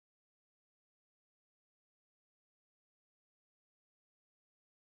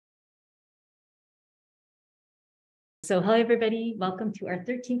So hello, everybody. Welcome to our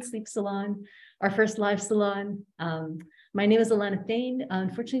 13th Sleep Salon, our first live salon. My name is Alanna Thain.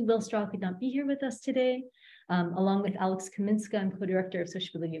 Unfortunately, Will Straw could not be here with us today. Along with Alex Kaminska, I'm co-director of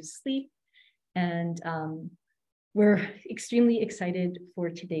Sociability of Sleep. And we're extremely excited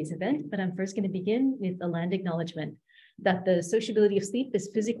for today's event, but I'm first going to begin with a land acknowledgement that the Sociability of Sleep is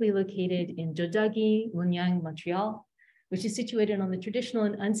physically located in Jojagi, Munyang, Montreal, which is situated on the traditional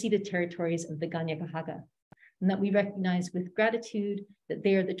and unceded territories of the Kanien'kehá:ka, and that we recognize with gratitude that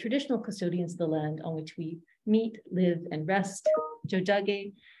they are the traditional custodians of the land on which we meet, live, and rest.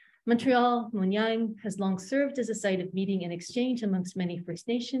 Jojagi, Montreal, Munyang has long served as a site of meeting and exchange amongst many First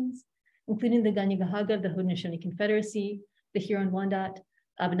Nations, including the Kanien'kehá:ka of the Haudenosaunee Confederacy, the Huron-Wendat,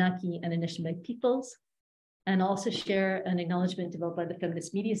 Abenaki, and Anishinaabe peoples, and also share an acknowledgement developed by the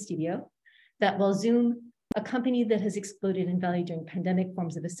Feminist Media Studio that while Zoom, a company that has exploded in value during pandemic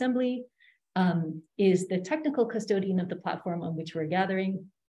forms of assembly, is the technical custodian of the platform on which we're gathering.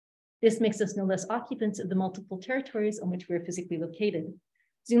 This makes us no less occupants of the multiple territories on which we're physically located.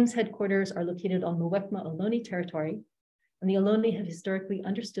 Zoom's headquarters are located on Muwekma Ohlone territory, and the Ohlone have historically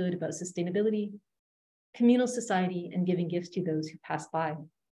understood about sustainability, communal society, and giving gifts to those who pass by.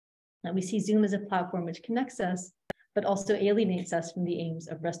 And we see Zoom as a platform which connects us, but also alienates us from the aims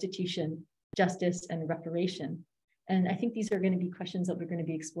of restitution, justice, and reparation. And I think these are going to be questions that we're going to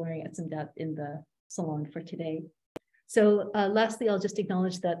be exploring at some depth in the salon for today. So lastly, I'll just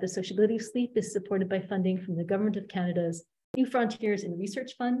acknowledge that the Sociability of Sleep is supported by funding from the Government of Canada's New Frontiers in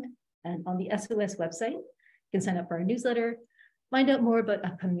Research Fund. And on the SOS website, you can sign up for our newsletter, find out more about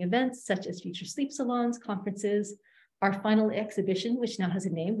upcoming events such as future sleep salons, conferences, our final exhibition, which now has a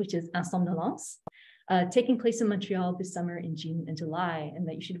name, which is Insomnolence, taking place in Montreal this summer in June and July, and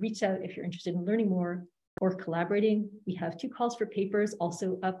that you should reach out if you're interested in learning more or collaborating. We have 2 calls for papers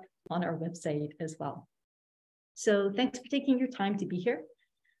also up on our website as well. So thanks for taking your time to be here.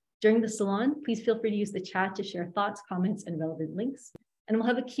 During the salon, please feel free to use the chat to share thoughts, comments, and relevant links. And we'll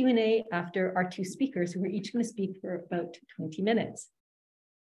have a Q&A after our 2 speakers who are each going to speak for about 20 minutes.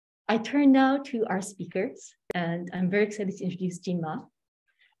 I turn now to our speakers, and I'm very excited to introduce Jean Ma.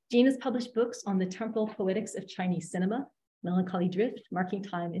 Jean has published books on the temporal poetics of Chinese cinema, Melancholy Drift, Marking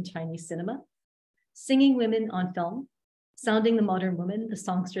Time in Chinese Cinema, Singing Women on Film, Sounding the Modern Woman, the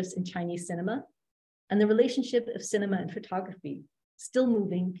Songstress in Chinese Cinema, and the relationship of cinema and photography, still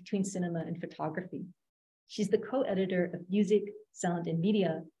moving between cinema and photography. She's the co-editor of Music, Sound, and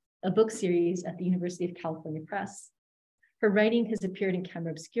Media, a book series at the University of California Press. Her writing has appeared in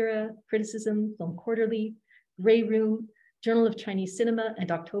Camera Obscura, Criticism, Film Quarterly, Grey Room, Journal of Chinese Cinema,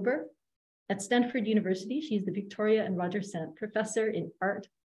 and October. At Stanford University, she's the Victoria and Roger Sant Professor in Art,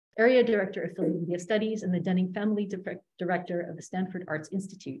 Area Director of Film Media Studies, and the Dunning Family Director of the Stanford Arts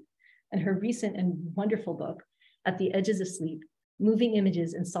Institute. And her recent and wonderful book, At the Edges of Sleep, Moving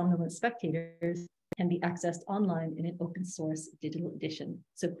Images and Somnolent Spectators, can be accessed online in an open source digital edition.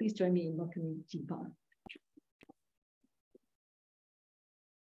 So please join me in welcoming Jean Ma.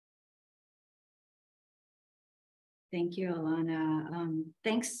 Thank you, Alanna.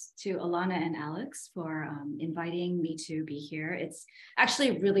 Thanks to Alanna and Alex for inviting me to be here. It's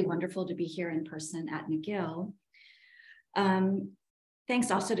actually really wonderful to be here in person at McGill.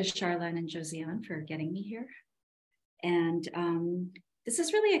 Thanks also to Charlene and Josiane for getting me here. And this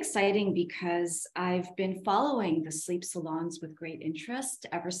is really exciting because I've been following the sleep salons with great interest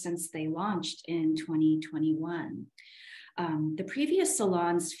ever since they launched in 2021. The previous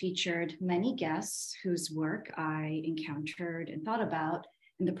salons featured many guests whose work I encountered and thought about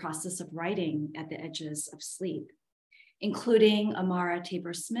in the process of writing At the Edges of Sleep, including Amara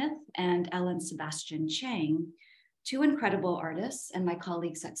Tabor-Smith and Sebastian Chang, 2 incredible artists and my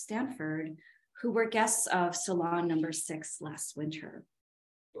colleagues at Stanford who were guests of Salon number 6 last winter.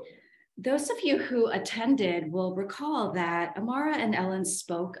 Those of you who attended will recall that Amara and Ellen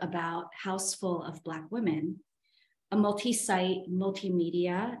spoke about House Full of Blackwomen, a multi-site,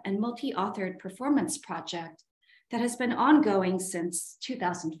 multimedia, and multi-authored performance project that has been ongoing since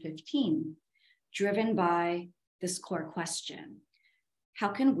 2015, driven by this core question: how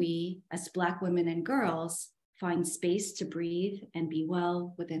can we, as Black women and girls, find space to breathe and be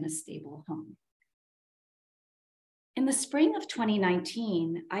well within a stable home? In the spring of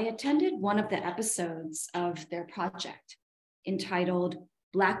 2019, I attended one of the episodes of their project entitled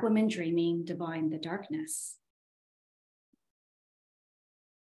Black Women Dreaming Divine the Darkness.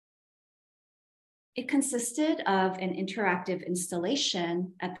 It consisted of an interactive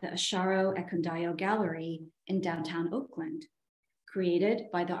installation at the Asharo Ekundayo Gallery in downtown Oakland, created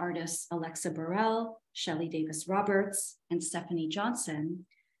by the artists Alexa Burrell, Shelley Davis Roberts, and Stephanie Johnson,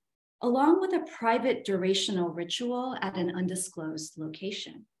 along with a private durational ritual at an undisclosed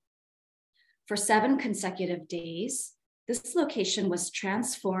location. For 7 consecutive days, this location was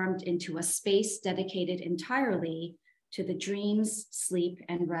transformed into a space dedicated entirely to the dreams, sleep,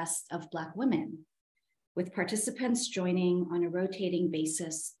 and rest of Black women, with participants joining on a rotating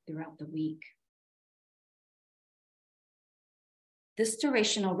basis throughout the week. This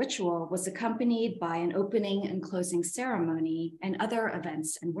durational ritual was accompanied by an opening and closing ceremony and other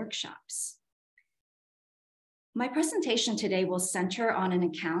events and workshops. My presentation today will center on an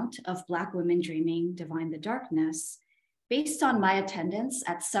account of Black women dreaming Divine the Darkness based on my attendance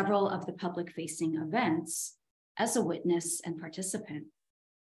at several of the public-facing events as a witness and participant.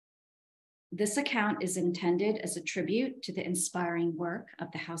 This account is intended as a tribute to the inspiring work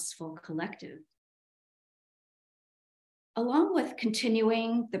of the Houseful Collective. Along with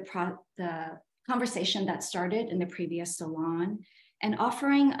continuing the conversation that started in the previous salon and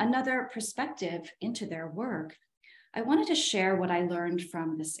offering another perspective into their work, I wanted to share what I learned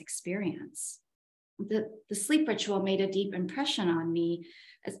from this experience. The sleep ritual made a deep impression on me,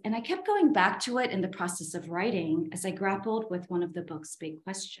 and I kept going back to it in the process of writing as I grappled with one of the book's big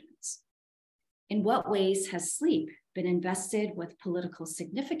questions. In what ways has sleep been invested with political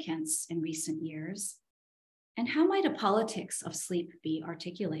significance in recent years? And how might a politics of sleep be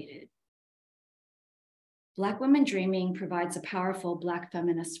articulated? Black Women Dreaming provides a powerful Black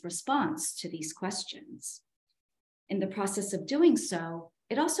feminist response to these questions. In the process of doing so,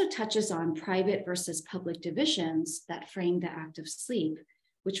 it also touches on private versus public divisions that frame the act of sleep,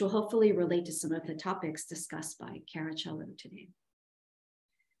 which will hopefully relate to some of the topics discussed by Cara Chellew today.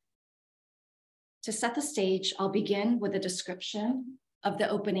 To set the stage, I'll begin with a description of the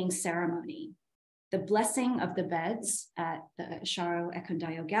opening ceremony, the blessing of the beds at the Sharo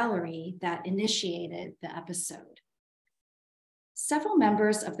Ekundayo Gallery that initiated the episode. Several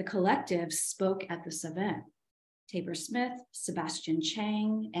members of the collective spoke at this event: Tabor-Smith, Sebastian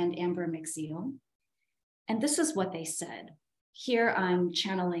Chang, and McGill. And this is what they said. Here I'm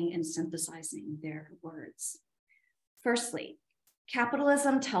channeling and synthesizing their words. Firstly,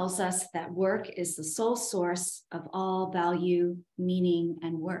 capitalism tells us that work is the sole source of all value, meaning,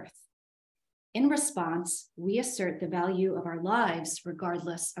 and worth. In response, we assert the value of our lives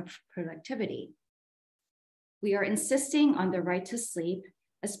regardless of productivity. We are insisting on the right to sleep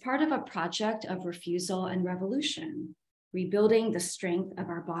as part of a project of refusal and revolution, rebuilding the strength of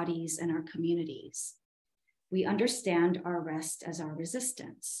our bodies and our communities. We understand our rest as our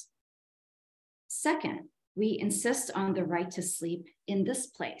resistance. Second, we insist on the right to sleep in this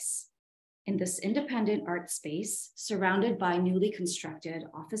place, in this independent art space surrounded by newly constructed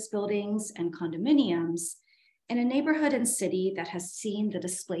office buildings and condominiums in a neighborhood and city that has seen the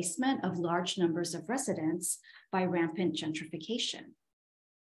displacement of large numbers of residents by rampant gentrification.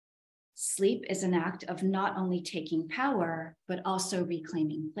 Sleep is an act of not only taking power, but also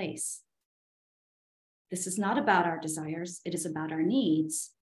reclaiming place. This is not about our desires, it is about our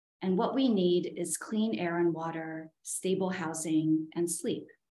needs. And what we need is clean air and water, stable housing, and sleep.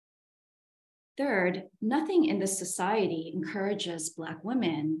 Third, nothing in this society encourages Black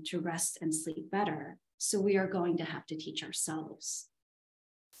women to rest and sleep better, so we are going to have to teach ourselves.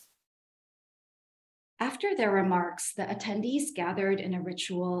 After their remarks, the attendees gathered in a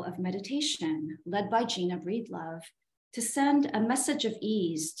ritual of meditation led by Gina Breedlove to send a message of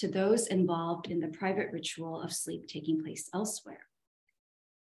ease to those involved in the private ritual of sleep taking place elsewhere.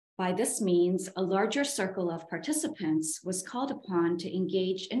 By this means, a larger circle of participants was called upon to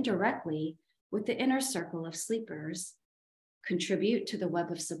engage indirectly with the inner circle of sleepers, contribute to the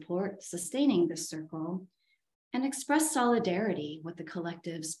web of support sustaining this circle, and express solidarity with the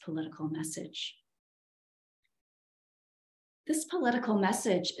collective's political message. This political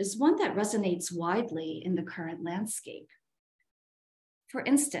message is one that resonates widely in the current landscape. For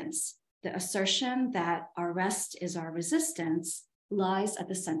instance, the assertion that our rest is our resistance lies at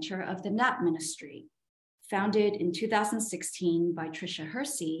the center of the NAP ministry, founded in 2016 by Tricia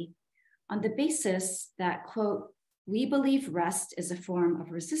Hersey, on the basis that, quote, we believe rest is a form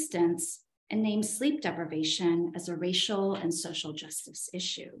of resistance and name sleep deprivation as a racial and social justice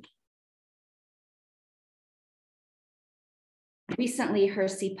issue. Recently,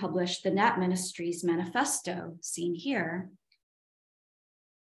 Hersey published the NAP Ministry's manifesto, seen here.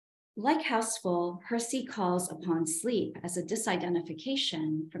 Like Houseful, Hersey calls upon sleep as a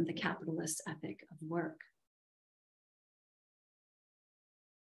disidentification from the capitalist ethic of work.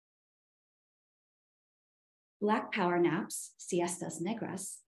 Black Power Naps, Siestas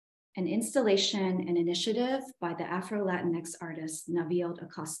Negras, an installation and initiative by the Afro-Latinx artists Naviel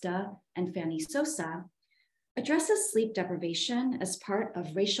Acosta and Fanny Sosa, addresses sleep deprivation as part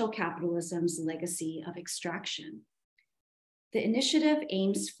of racial capitalism's legacy of extraction. The initiative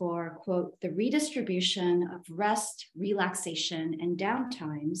aims for, quote, the redistribution of rest, relaxation, and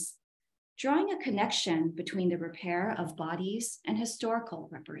downtimes, drawing a connection between the repair of bodies and historical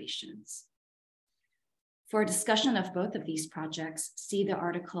reparations. For a discussion of both of these projects, see the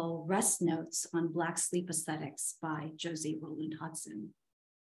article Rest Notes on Black Sleep Aesthetics by Josie Rowland Hodson.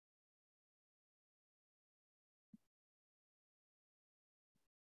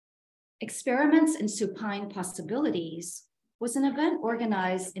 Experiments in Supine Possibilities was an event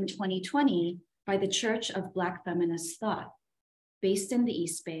organized in 2020 by the Church of Black Feminist Thought, based in the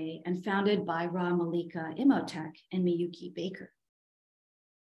East Bay and founded by Ra Malika Imhotep and Miyuki Baker.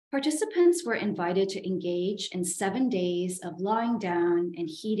 Participants were invited to engage in 7 days of lying down and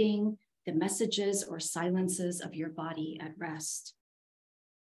heeding the messages or silences of your body at rest.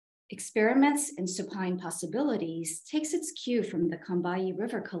 Experiments in Supine Possibilities takes its cue from the Kambayi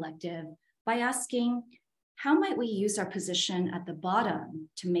River Collective by asking, how might we use our position at the bottom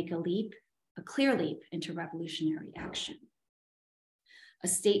to make a clear leap into revolutionary action? A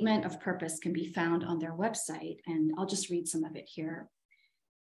statement of purpose can be found on their website, and I'll just read some of it here.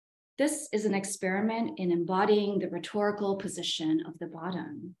 This is an experiment in embodying the rhetorical position of the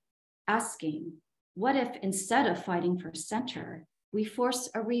bottom, asking, what if instead of fighting for center, we force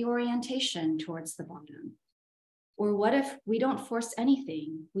a reorientation towards the bottom? Or what if we don't force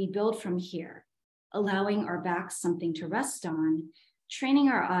anything, we build from here, allowing our backs something to rest on, training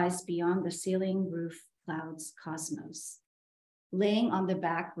our eyes beyond the ceiling, roof, clouds, cosmos. Laying on the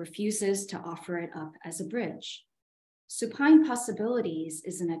back refuses to offer it up as a bridge. Supine Possibilities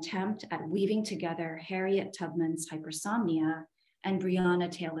is an attempt at weaving together Harriet Tubman's hypersomnia and Breonna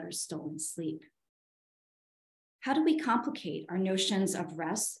Taylor's stolen sleep. How do we complicate our notions of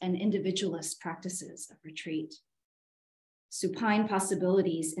rest and individualist practices of retreat? Supine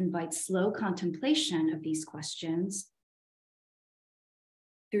Possibilities invites slow contemplation of these questions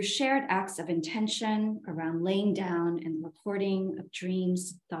through shared acts of intention around laying down and recording of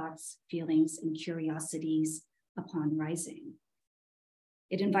dreams, thoughts, feelings, and curiosities upon rising.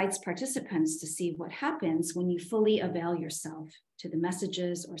 It invites participants to see what happens when you fully avail yourself to the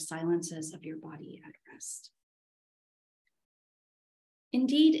messages or silences of your body at rest.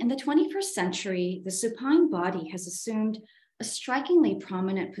 Indeed, in the 21st century, the supine body has assumed a strikingly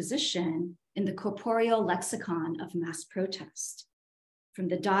prominent position in the corporeal lexicon of mass protest. From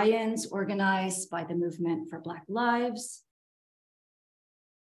the die-ins organized by the Movement for Black Lives,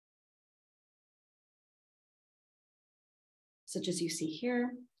 such as you see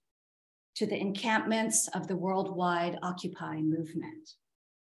here, to the encampments of the worldwide Occupy movement.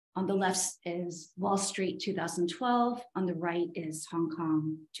 On the left is Wall Street 2012, on the right is Hong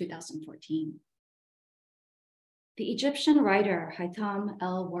Kong 2014. The Egyptian writer Haitham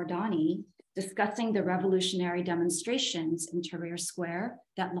El-Wardani, discussing the revolutionary demonstrations in Tahrir Square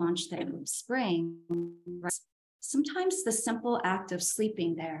that launched the Arab Spring, sometimes the simple act of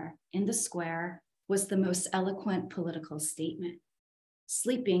sleeping there in the square was the most eloquent political statement.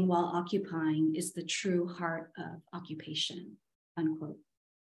 Sleeping while occupying is the true heart of occupation, unquote.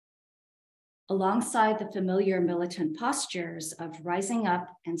 Alongside the familiar militant postures of rising up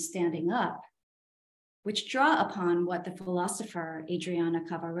and standing up, which draw upon what the philosopher Adriana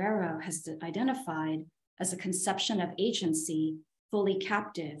Cavarero has identified as a conception of agency fully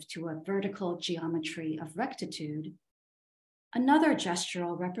captive to a vertical geometry of rectitude, another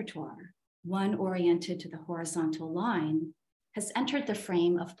gestural repertoire, one oriented to the horizontal line, has entered the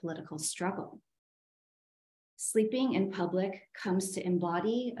frame of political struggle. Sleeping in public comes to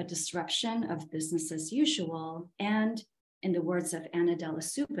embody a disruption of business as usual and, in the words of Anna Della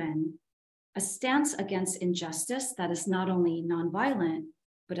Subin, a stance against injustice that is not only nonviolent,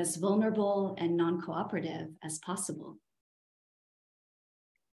 but as vulnerable and non-cooperative as possible.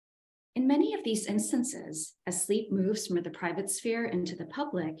 In many of these instances, as sleep moves from the private sphere into the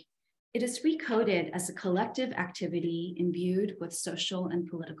public, it is recoded as a collective activity imbued with social and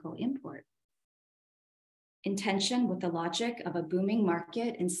political import. In tension with the logic of a booming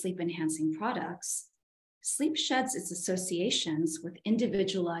market in sleep-enhancing products, sleep sheds its associations with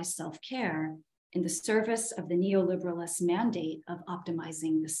individualized self-care in the service of the neoliberalist mandate of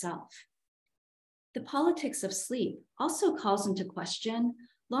optimizing the self. The politics of sleep also calls into question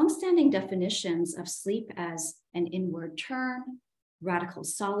longstanding definitions of sleep as an inward turn, radical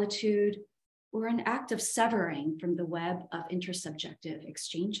solitude, or an act of severing from the web of intersubjective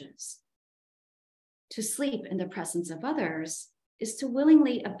exchanges. To sleep in the presence of others is to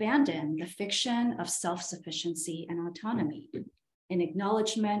willingly abandon the fiction of self-sufficiency and autonomy, an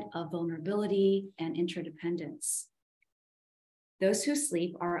acknowledgement of vulnerability and interdependence. Those who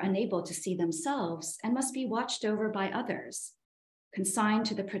sleep are unable to see themselves and must be watched over by others, consigned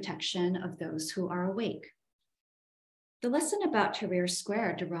to the protection of those who are awake. The lesson about Tahrir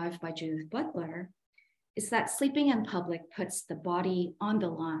Square derived by Judith Butler is that sleeping in public puts the body on the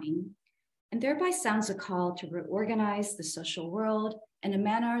line and thereby sounds a call to reorganize the social world in a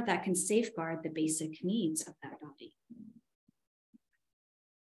manner that can safeguard the basic needs of that body.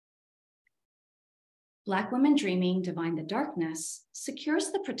 Blackwomen Dreaming Divine the Darkness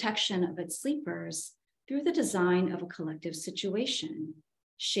secures the protection of its sleepers through the design of a collective situation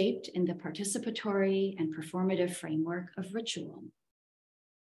shaped in the participatory and performative framework of ritual.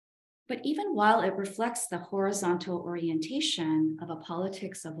 But even while it reflects the horizontal orientation of a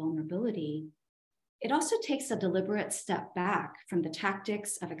politics of vulnerability, it also takes a deliberate step back from the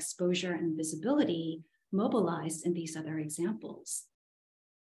tactics of exposure and visibility mobilized in these other examples.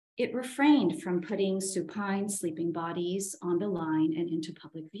 It refrained from putting supine sleeping bodies on the line and into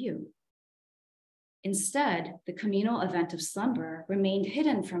public view. Instead, the communal event of slumber remained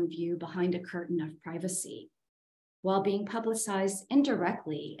hidden from view behind a curtain of privacy, while being publicized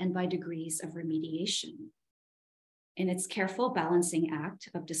indirectly and by degrees of remediation. In its careful balancing act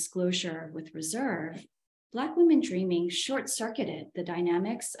of disclosure with reserve, Blackwomen Dreaming short-circuited the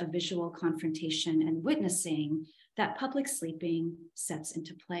dynamics of visual confrontation and witnessing that public sleeping sets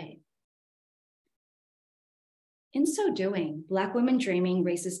into play. In so doing, Blackwomen Dreaming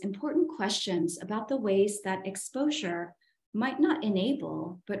raises important questions about the ways that exposure might not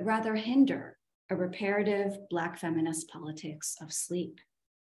enable, but rather hinder a reparative Black feminist politics of sleep.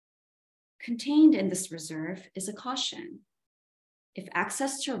 Contained in this reserve is a caution. If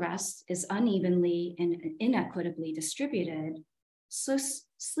access to rest is unevenly and inequitably distributed, so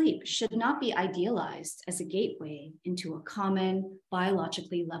sleep should not be idealized as a gateway into a common,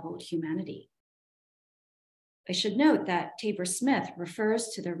 biologically leveled humanity. I should note that Tabor-Smith refers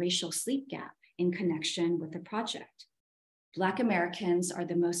to the racial sleep gap in connection with the project. Black Americans are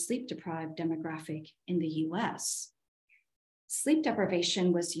the most sleep-deprived demographic in the US. Sleep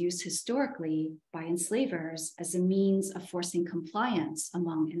deprivation was used historically by enslavers as a means of forcing compliance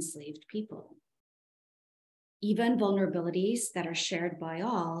among enslaved people. Even vulnerabilities that are shared by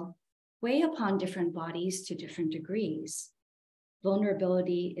all weigh upon different bodies to different degrees.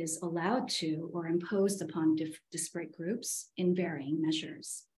 Vulnerability is allowed to or imposed upon disparate groups in varying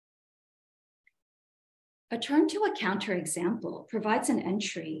measures. A turn to a counterexample provides an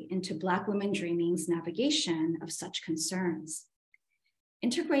entry into Blackwomen Dreaming's navigation of such concerns.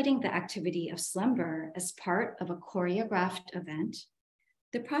 Integrating the activity of slumber as part of a choreographed event,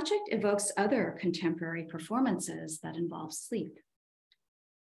 the project evokes other contemporary performances that involve sleep.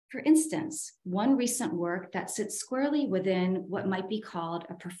 For instance, one recent work that sits squarely within what might be called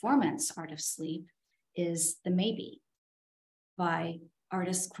a performance art of sleep is The Maybe by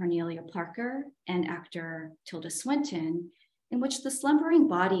artist Cornelia Parker and actor Tilda Swinton, in which the slumbering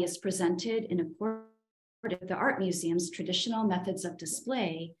body is presented in accord with the art museum's traditional methods of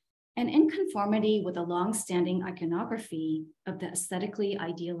display and in conformity with a long-standing iconography of the aesthetically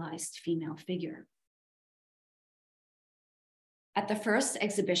idealized female figure. At the first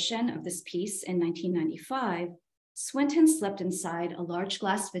exhibition of this piece in 1995, Swinton slept inside a large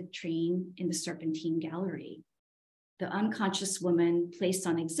glass vitrine in the Serpentine Gallery, the unconscious woman placed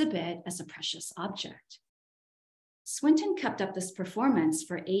on exhibit as a precious object. Swinton kept up this performance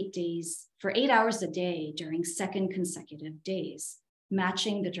for 8 hours a day during 2 consecutive days,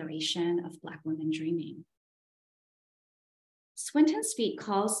 matching the duration of Blackwomen Dreaming. Swinton's feat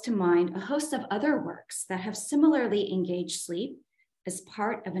calls to mind a host of other works that have similarly engaged sleep as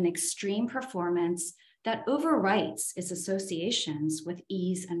part of an extreme performance that overwrites its associations with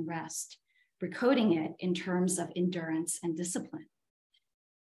ease and rest, recoding it in terms of endurance and discipline.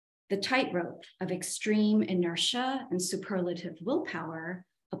 The tightrope of extreme inertia and superlative willpower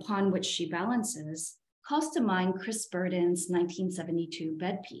upon which she balances calls to mind Chris Burden's 1972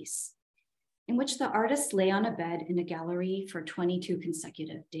 Bed piece, in which the artist lay on a bed in a gallery for 22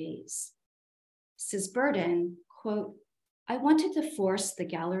 consecutive days. Says Burden, quote, "I wanted to force the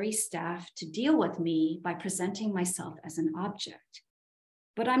gallery staff to deal with me by presenting myself as an object,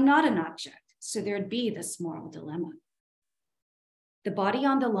 but I'm not an object, so there'd be this moral dilemma. The body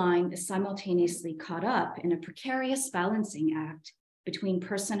on the line is simultaneously caught up in a precarious balancing act between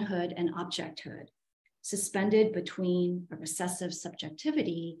personhood and objecthood, suspended between a recessive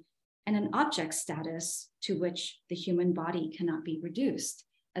subjectivity and an object status to which the human body cannot be reduced,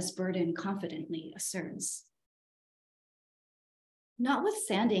 as Burden confidently asserts.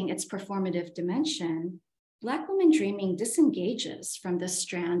 Notwithstanding its performative dimension, Blackwomen dreaming disengages from the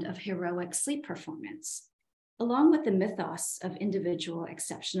strand of heroic sleep performance, along with the mythos of individual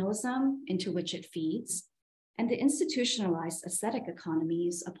exceptionalism into which it feeds, and the institutionalized aesthetic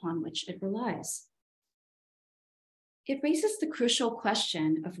economies upon which it relies. It raises the crucial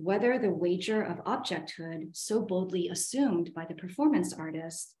question of whether the wager of objecthood so boldly assumed by the performance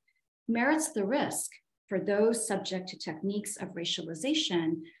artist merits the risk for those subject to techniques of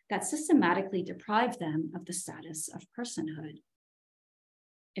racialization that systematically deprive them of the status of personhood.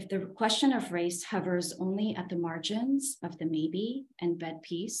 If the question of race hovers only at the margins of the maybe and bed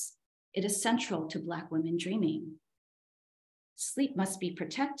piece, it is central to Blackwomen dreaming. Sleep must be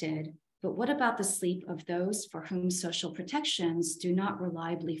protected, but what about the sleep of those for whom social protections do not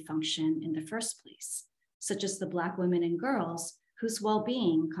reliably function in the first place, such as the Black women and girls whose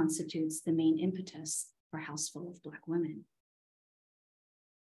well-being constitutes the main impetus for House Full of Black Women?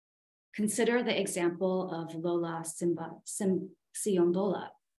 Consider the example of Lola Siombola,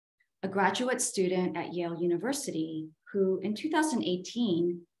 a graduate student at Yale University who in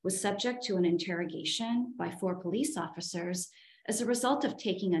 2018 was subject to an interrogation by 4 police officers as a result of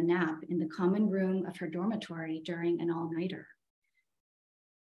taking a nap in the common room of her dormitory during an all-nighter.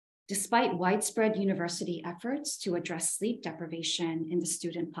 Despite widespread university efforts to address sleep deprivation in the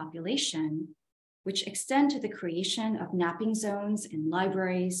student population, which extend to the creation of napping zones in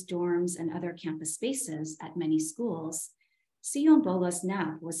libraries, dorms, and other campus spaces at many schools, Siombola's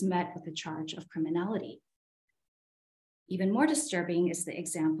nap was met with a charge of criminality. Even more disturbing is the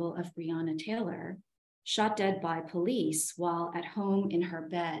example of Breonna Taylor, shot dead by police while at home in her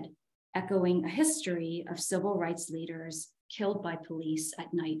bed, echoing a history of civil rights leaders killed by police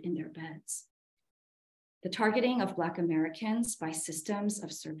at night in their beds. The targeting of Black Americans by systems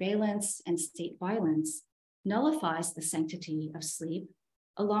of surveillance and state violence nullifies the sanctity of sleep,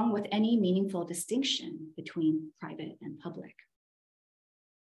 along with any meaningful distinction between private and public.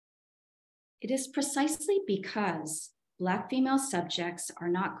 It is precisely because Black female subjects are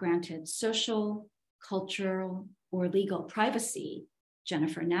not granted social, cultural, or legal privacy,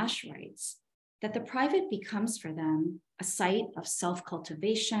 Jennifer Nash writes, that the private becomes for them a site of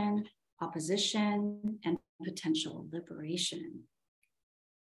self-cultivation, opposition, and potential liberation.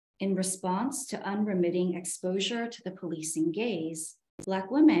 In response to unremitting exposure to the policing gaze,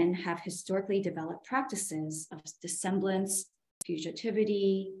 Black women have historically developed practices of dissemblance,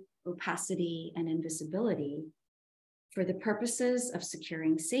 fugitivity, opacity, and invisibility for the purposes of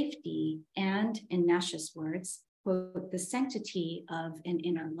securing safety and, in Nash's words, quote, the sanctity of an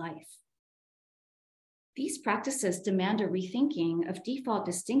inner life. These practices demand a rethinking of default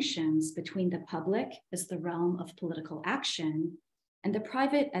distinctions between the public as the realm of political action and the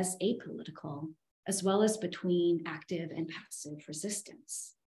private as apolitical, as well as between active and passive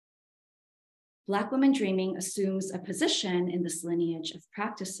resistance. Black women dreaming assumes a position in this lineage of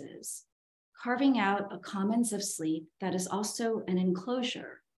practices, carving out a commons of sleep that is also an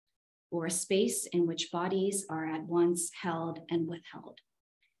enclosure, or a space in which bodies are at once held and withheld.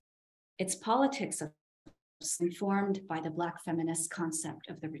 Its politics of informed by the Black feminist concept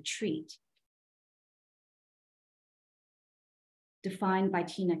of the retreat, defined by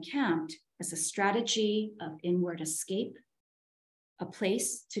Tina Campt as a strategy of inward escape, a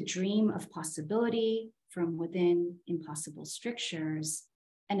place to dream of possibility from within impossible strictures,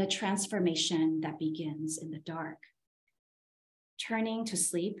 and a transformation that begins in the dark. Turning to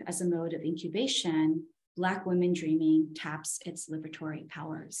sleep as a mode of incubation, Black women dreaming taps its liberatory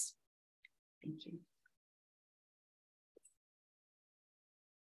powers. Thank you.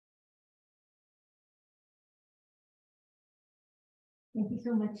 Thank you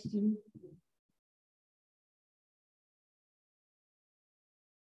so much, Jean.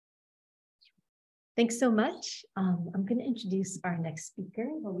 Thanks so much. I'm going to introduce our next speaker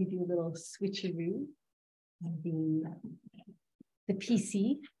while we do a little switcheroo of the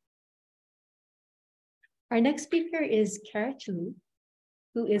PC. Our next speaker is Cara Chellew,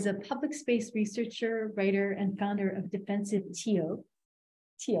 who is a public space researcher, writer, and founder of Defensive Tio,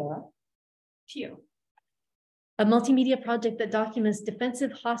 a multimedia project that documents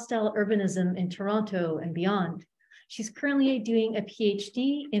defensive hostile urbanism in Toronto and beyond. She's currently doing a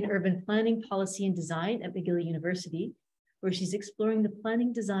PhD in urban planning, policy, and design at McGill University, where she's exploring the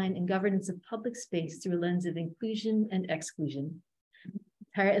planning, design, and governance of public space through a lens of inclusion and exclusion.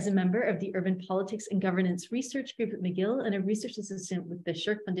 Cara is a member of the Urban Politics and Governance Research Group at McGill and a research assistant with the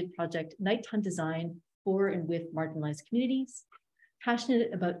SSHRC-funded project Nighttime Design for and with marginalized communities.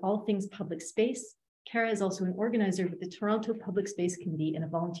 Passionate about all things public space, Cara is also an organizer with the Toronto Public Space Committee and a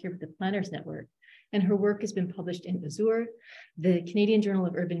volunteer with the Planners Network, and her work has been published in Azure, the Canadian Journal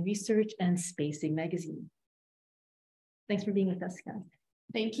of Urban Research, and Spacing magazine. Thanks for being with us, guys.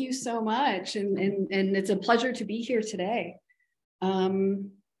 Thank you so much. And it's a pleasure to be here today.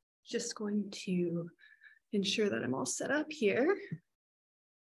 Just going to ensure that I'm all set up here.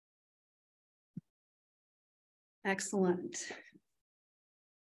 Excellent.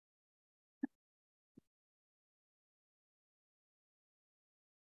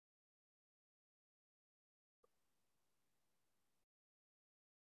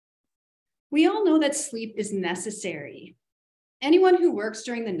 We all know that sleep is necessary. Anyone who works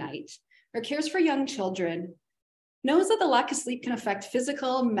during the night or cares for young children knows that the lack of sleep can affect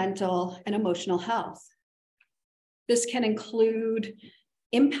physical, mental, and emotional health. This can include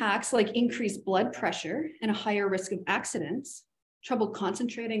impacts like increased blood pressure and a higher risk of accidents, trouble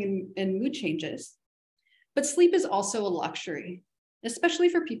concentrating, and mood changes. But sleep is also a luxury, especially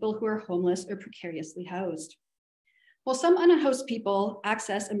for people who are homeless or precariously housed. While some unhoused people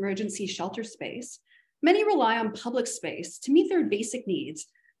access emergency shelter space, many rely on public space to meet their basic needs,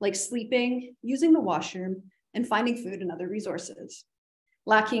 like sleeping, using the washroom, and finding food and other resources.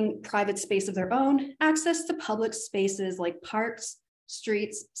 Lacking private space of their own, access to public spaces like parks,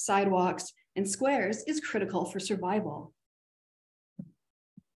 streets, sidewalks, and squares is critical for survival.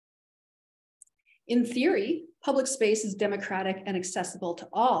 In theory, public space is democratic and accessible to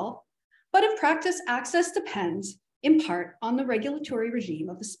all, but in practice, access depends in part on the regulatory regime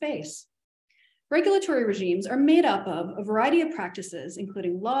of the space. Regulatory regimes are made up of a variety of practices,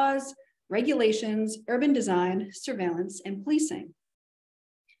 including laws, regulations, urban design, surveillance, and policing.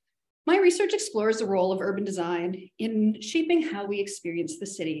 My research explores the role of urban design in shaping how we experience the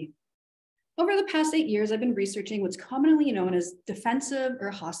city. Over the past 8 years, I've been researching what's commonly known as defensive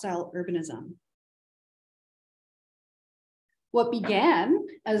or hostile urbanism. What began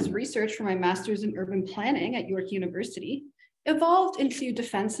as research for my master's in urban planning at York University evolved into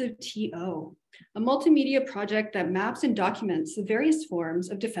Defensive TO, a multimedia project that maps and documents the various forms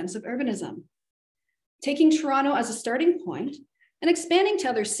of defensive urbanism. Taking Toronto as a starting point and expanding to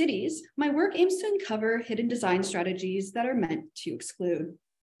other cities, my work aims to uncover hidden design strategies that are meant to exclude.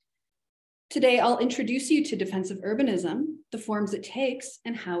 Today, I'll introduce you to defensive urbanism, the forms it takes,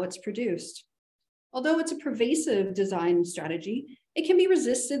 and how it's produced. Although it's a pervasive design strategy, it can be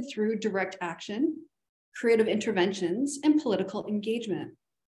resisted through direct action, creative interventions, and political engagement.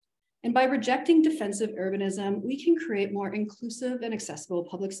 And by rejecting defensive urbanism, we can create more inclusive and accessible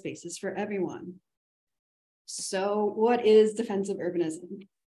public spaces for everyone. So what is defensive urbanism?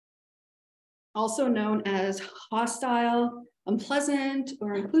 Also known as hostile, unpleasant,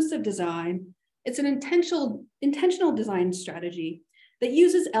 or inclusive design, it's an intentional design strategy that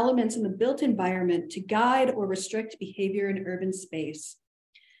uses elements in the built environment to guide or restrict behavior in urban space.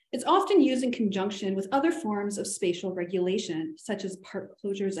 It's often used in conjunction with other forms of spatial regulation, such as park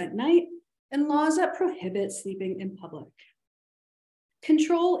closures at night and laws that prohibit sleeping in public.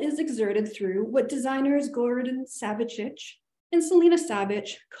 Control is exerted through what designers Gordon Savicic and Selena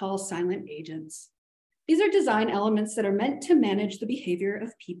Savage call silent agents. These are design elements that are meant to manage the behavior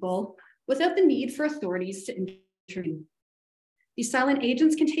of people without the need for authorities to intervene. These silent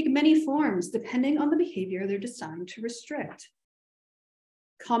agents can take many forms depending on the behavior they're designed to restrict.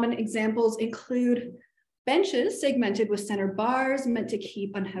 Common examples include benches segmented with center bars meant to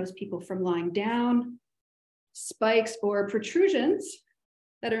keep unhoused people from lying down, spikes or protrusions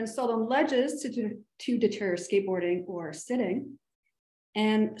that are installed on ledges to deter skateboarding or sitting,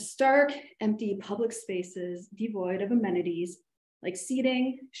 and stark, empty public spaces devoid of amenities like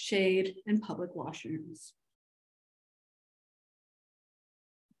seating, shade, and public washrooms.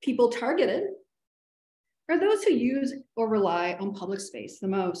 People targeted are those who use or rely on public space the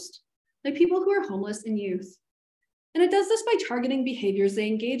most, like people who are homeless and youth. And it does this by targeting behaviors they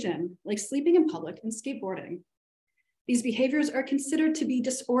engage in, like sleeping in public and skateboarding. These behaviors are considered to be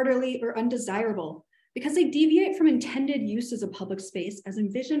disorderly or undesirable because they deviate from intended uses of public space as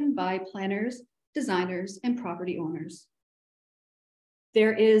envisioned by planners, designers, and property owners.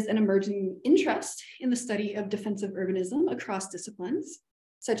 There is an emerging interest in the study of defensive urbanism across disciplines,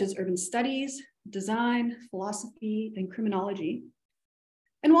 such as urban studies, design, philosophy, and criminology.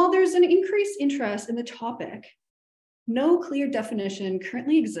 And while there's an increased interest in the topic, no clear definition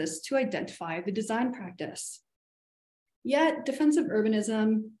currently exists to identify the design practice. Yet defensive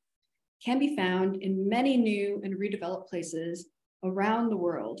urbanism can be found in many new and redeveloped places around the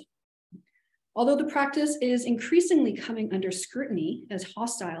world. Although the practice is increasingly coming under scrutiny as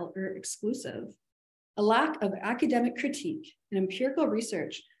hostile or exclusive, a lack of academic critique and empirical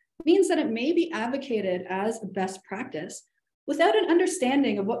research means that it may be advocated as a best practice without an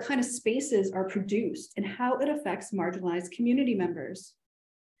understanding of what kind of spaces are produced and how it affects marginalized community members.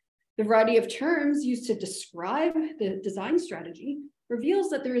 The variety of terms used to describe the design strategy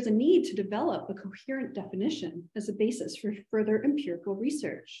reveals that there is a need to develop a coherent definition as a basis for further empirical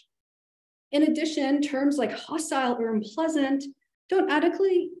research. In addition, terms like hostile or unpleasant don't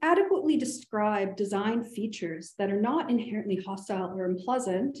adequately describe design features that are not inherently hostile or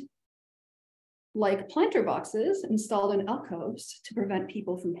unpleasant, like planter boxes installed in alcoves to prevent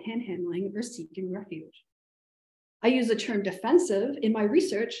people from panhandling or seeking refuge. I use the term defensive in my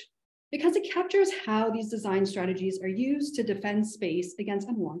research because it captures how these design strategies are used to defend space against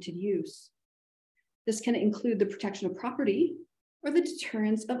unwanted use. This can include the protection of property or the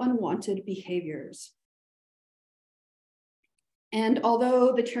deterrence of unwanted behaviors. And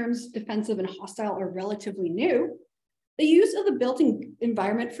although the terms defensive and hostile are relatively new, the use of the built-in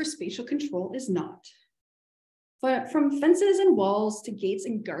environment for spatial control is not. But from fences and walls to gates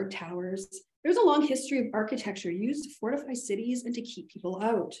and guard towers, there's a long history of architecture used to fortify cities and to keep people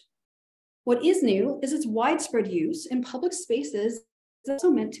out. What is new is its widespread use in public spaces that's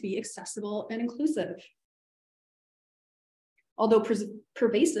also meant to be accessible and inclusive. Although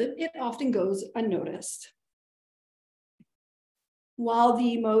pervasive, it often goes unnoticed. While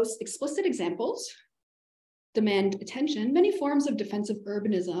the most explicit examples demand attention, many forms of defensive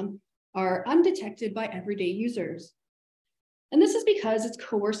urbanism are undetected by everyday users. And this is because its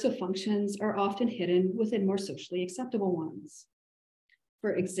coercive functions are often hidden within more socially acceptable ones.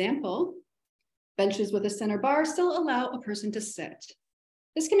 For example, benches with a center bar still allow a person to sit.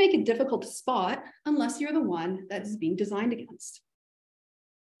 This can make it difficult to spot unless you're the one that is being designed against.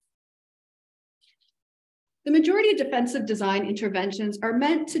 The majority of defensive design interventions are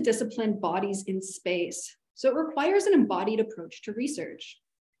meant to discipline bodies in space, so it requires an embodied approach to research.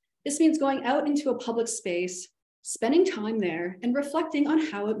 This means going out into a public space, spending time there, and reflecting on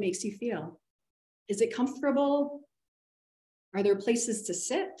how it makes you feel. Is it comfortable? Are there places to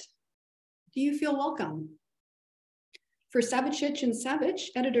sit? Do you feel welcome? For Savicic and Savic,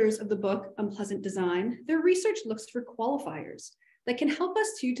 editors of the book Unpleasant Design, their research looks for qualifiers that can help us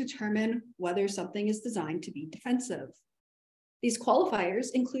to determine whether something is designed to be defensive. These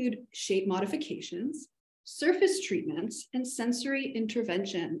qualifiers include shape modifications, surface treatments, and sensory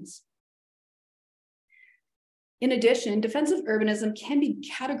interventions. In addition, defensive urbanism can be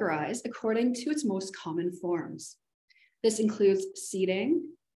categorized according to its most common forms. This includes seating,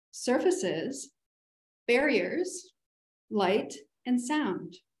 surfaces, barriers, light, and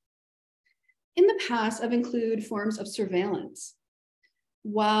sound. In the past, I've included forms of surveillance.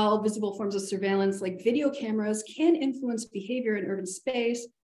 While visible forms of surveillance like video cameras can influence behavior in urban space,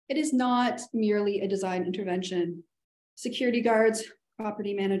 it is not merely a design intervention. Security guards,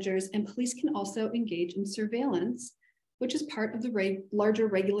 property managers, and police can also engage in surveillance, which is part of the larger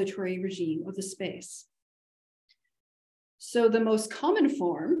regulatory regime of the space. So the most common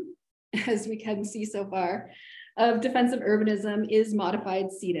form, as we can see so far, of defensive urbanism is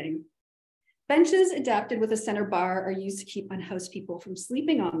modified seating. Benches adapted with a center bar are used to keep unhoused people from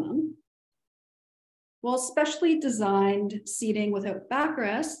sleeping on them, while specially designed seating without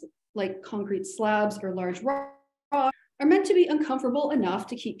backrest, like concrete slabs or large rocks, are meant to be uncomfortable enough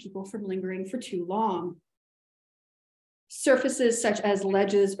to keep people from lingering for too long. Surfaces such as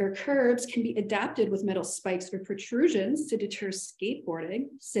ledges or curbs can be adapted with metal spikes or protrusions to deter skateboarding,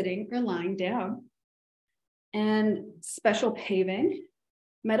 sitting, or lying down. And special paving,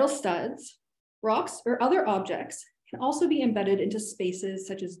 metal studs, rocks, or other objects can also be embedded into spaces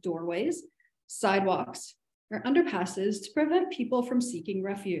such as doorways, sidewalks, or underpasses to prevent people from seeking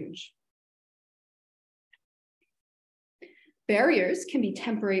refuge. Barriers can be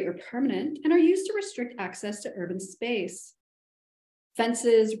temporary or permanent and are used to restrict access to urban space.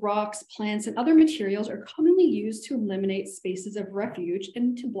 Fences, rocks, plants, and other materials are commonly used to eliminate spaces of refuge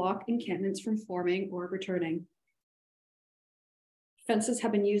and to block encampments from forming or returning. Fences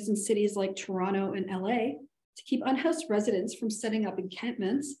have been used in cities like Toronto and LA to keep unhoused residents from setting up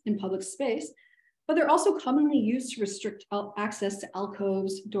encampments in public space, but they're also commonly used to restrict access to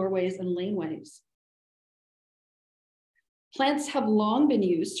alcoves, doorways, and laneways. Plants have long been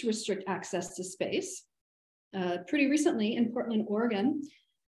used to restrict access to space. Pretty recently in Portland, Oregon,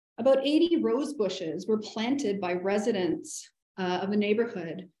 about 80 rose bushes were planted by residents of the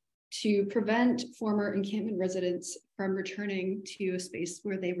neighborhood to prevent former encampment residents from returning to a space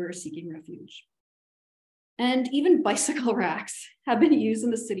where they were seeking refuge. And even bicycle racks have been used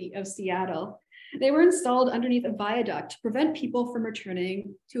in the city of Seattle. They were installed underneath a viaduct to prevent people from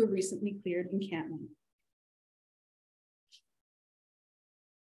returning to a recently cleared encampment.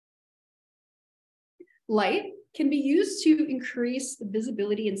 Light can be used to increase the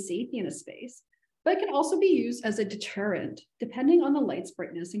visibility and safety in a space, but it can also be used as a deterrent, depending on the light's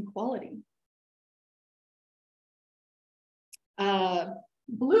brightness and quality.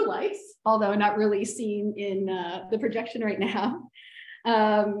 Blue lights, although not really seen in the projection right now,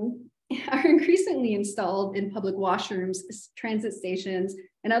 are increasingly installed in public washrooms, transit stations,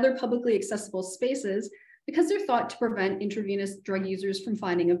 and other publicly accessible spaces because they're thought to prevent intravenous drug users from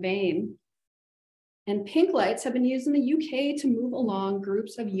finding a vein. And pink lights have been used in the UK to move along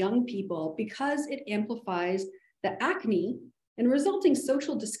groups of young people because it amplifies the acne and resulting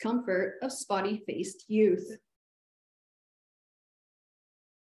social discomfort of spotty-faced youth.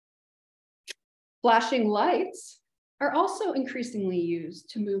 Flashing lights are also increasingly used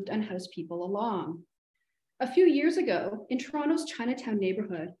to move unhoused people along. A few years ago, in Toronto's Chinatown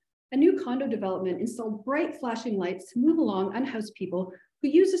neighborhood, a new condo development installed bright flashing lights to move along unhoused people who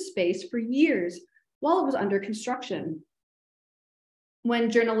used the space for years while it was under construction.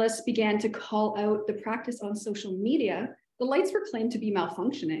 When journalists began to call out the practice on social media, the lights were claimed to be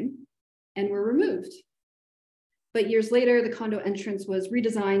malfunctioning and were removed. But years later, the condo entrance was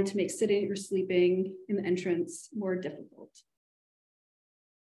redesigned to make sitting or sleeping in the entrance more difficult.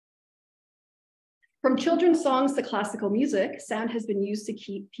 From children's songs to classical music, sound has been used to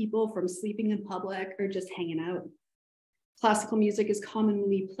keep people from sleeping in public or just hanging out. Classical music is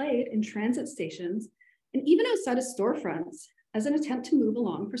commonly played in transit stations and even outside of storefronts as an attempt to move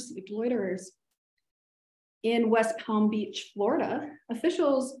along perceived loiterers. In West Palm Beach, Florida,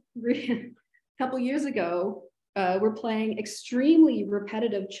 officials a couple years ago were playing extremely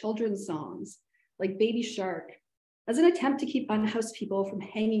repetitive children's songs like Baby Shark as an attempt to keep unhoused people from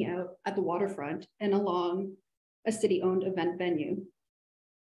hanging out at the waterfront and along a city-owned event venue.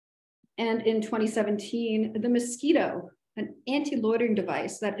 And in 2017, the Mosquito, an anti-loitering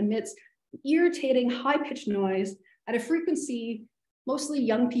device that emits irritating high-pitched noise at a frequency mostly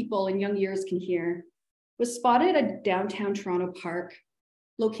young people in young years can hear, was spotted at downtown Toronto Park,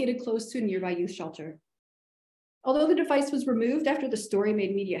 located close to a nearby youth shelter. Although the device was removed after the story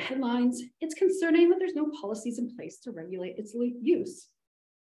made media headlines, it's concerning that there's no policies in place to regulate its use.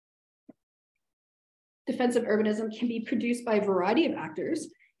 Defensive urbanism can be produced by a variety of actors,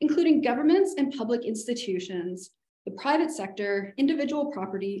 including governments and public institutions, the private sector, individual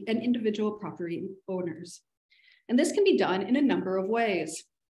property owners. And this can be done in a number of ways.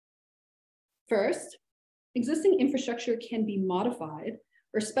 First, existing infrastructure can be modified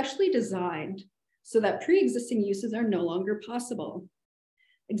or specially designed so that pre-existing uses are no longer possible.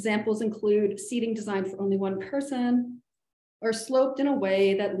 Examples include seating designed for only one person or sloped in a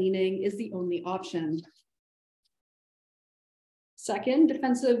way that leaning is the only option. Second,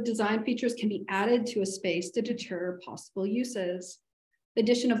 defensive design features can be added to a space to deter possible uses. The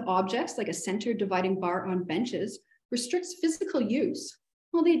addition of objects like a center dividing bar on benches restricts physical use,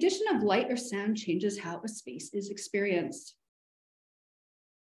 while the addition of light or sound changes how a space is experienced.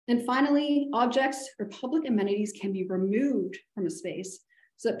 And finally, objects or public amenities can be removed from a space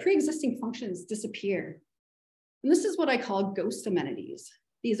so that pre-existing functions disappear. And this is what I call ghost amenities.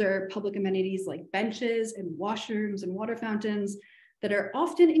 These are public amenities like benches and washrooms and water fountains that are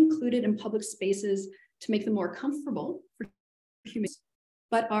often included in public spaces to make them more comfortable for humans,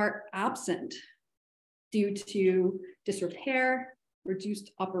 but are absent due to disrepair,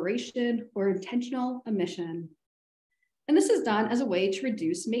 reduced operation, or intentional omission. And this is done as a way to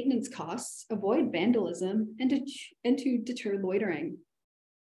reduce maintenance costs, avoid vandalism, and to deter loitering.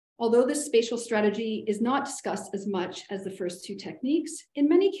 Although this spatial strategy is not discussed as much as the first two techniques, in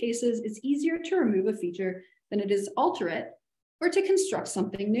many cases, it's easier to remove a feature than it is alter it or to construct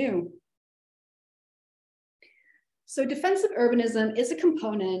something new. So defensive urbanism is a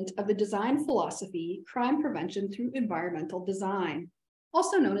component of the design philosophy, crime prevention through environmental design,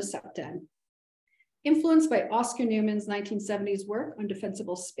 also known as SEPTED. Influenced by Oscar Newman's 1970s work on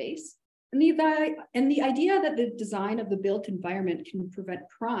defensible space, and the idea that the design of the built environment can prevent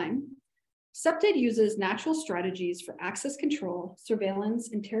crime, SEPTED uses natural strategies for access control,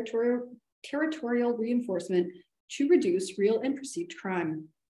 surveillance, and territorial reinforcement to reduce real and perceived crime.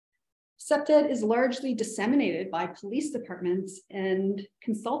 SEPTED is largely disseminated by police departments and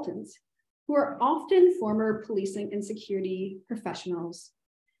consultants who are often former policing and security professionals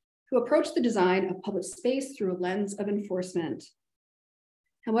who approach the design of public space through a lens of enforcement.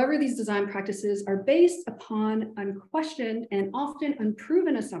 However, these design practices are based upon unquestioned and often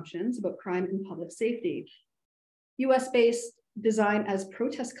unproven assumptions about crime and public safety. US-based Design as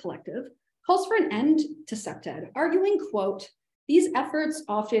Protest Collective calls for an end to SEPTED, arguing, quote, "These efforts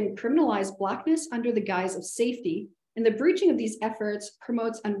often criminalize Blackness under the guise of safety, and the breaching of these efforts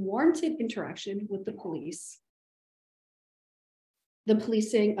promotes unwarranted interaction with the police." The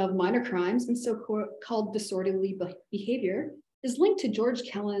policing of minor crimes and so-called disorderly behavior is linked to George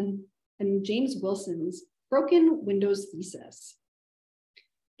Kellen and James Wilson's broken windows thesis.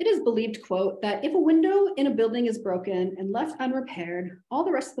 It is believed, quote, that if a window in a building is broken and left unrepaired, all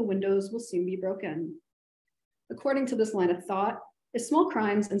the rest of the windows will soon be broken. According to this line of thought, if small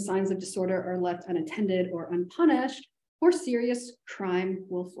crimes and signs of disorder are left unattended or unpunished, more serious crime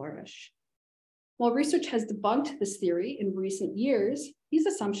will flourish. While research has debunked this theory in recent years, these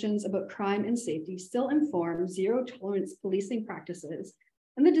assumptions about crime and safety still inform zero-tolerance policing practices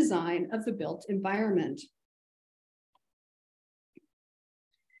and the design of the built environment.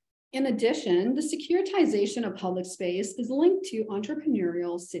 In addition, the securitization of public space is linked to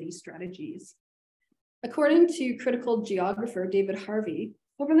entrepreneurial city strategies. According to critical geographer David Harvey,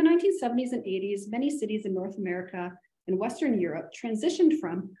 over the 1970s and 80s, many cities in North America and Western Europe transitioned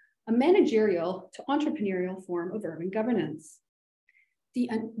from a managerial to entrepreneurial form of urban governance. The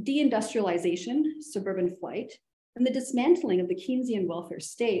deindustrialization, suburban flight, and the dismantling of the Keynesian welfare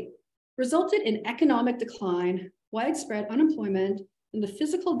state resulted in economic decline, widespread unemployment, and the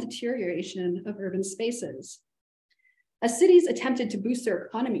physical deterioration of urban spaces. As cities attempted to boost their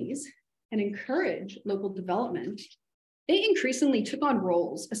economies and encourage local development, they increasingly took on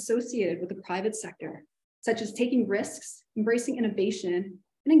roles associated with the private sector, such as taking risks, embracing innovation,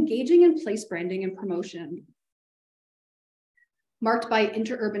 and engaging in place branding and promotion. Marked by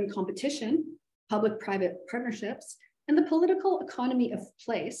interurban competition, public-private partnerships, and the political economy of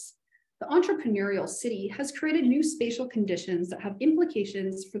place, the entrepreneurial city has created new spatial conditions that have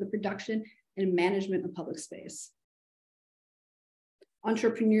implications for the production and management of public space.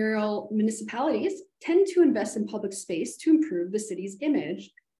 Entrepreneurial municipalities tend to invest in public space to improve the city's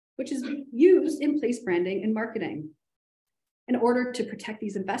image, which is used in place branding and marketing. In order to protect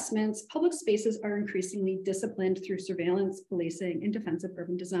these investments, public spaces are increasingly disciplined through surveillance, policing, and defensive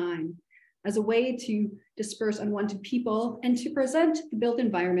urban design as a way to disperse unwanted people and to present the built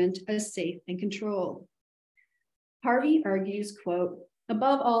environment as safe and controlled. Harvey argues, quote,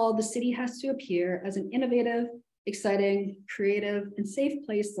 above all, the city has to appear as an innovative, exciting, creative, and safe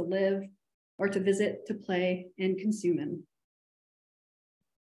place to live or to visit, to play, and consume in.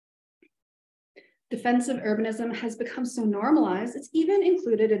 Defensive urbanism has become so normalized, it's even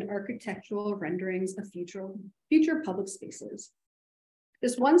included in architectural renderings of future public spaces.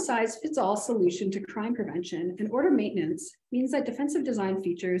 This one-size-fits-all solution to crime prevention and order maintenance means that defensive design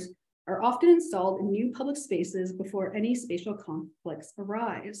features are often installed in new public spaces before any spatial conflicts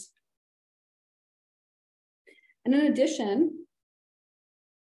arise. And in addition,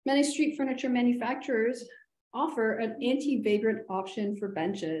 many street furniture manufacturers offer an anti-vagrant option for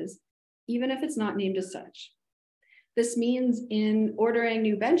benches, even if it's not named as such. This means in ordering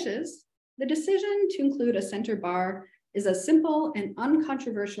new benches, the decision to include a center bar is as simple and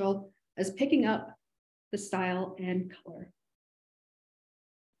uncontroversial as picking up the style and color.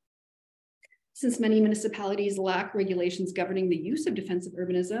 Since many municipalities lack regulations governing the use of defensive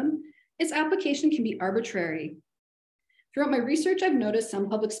urbanism, its application can be arbitrary. Throughout my research, I've noticed some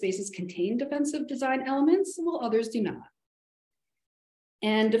public spaces contain defensive design elements, while others do not.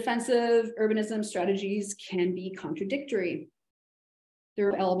 And defensive urbanism strategies can be contradictory. There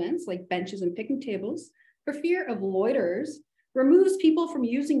are elements like benches and picnic tables, for fear of loiterers, removes people from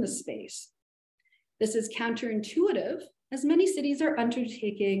using the space. This is counterintuitive, as many cities are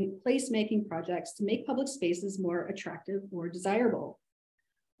undertaking placemaking projects to make public spaces more attractive or desirable.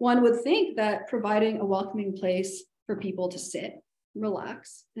 One would think that providing a welcoming place for people to sit,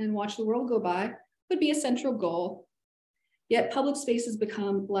 relax, and watch the world go by would be a central goal. Yet public spaces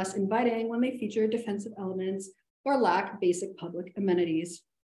become less inviting when they feature defensive elements or lack basic public amenities.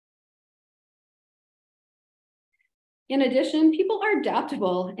 In addition, people are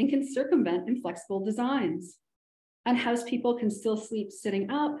adaptable and can circumvent inflexible designs. Unhoused people can still sleep sitting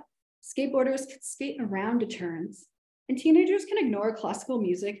up, skateboarders can skate around deterrents, and teenagers can ignore classical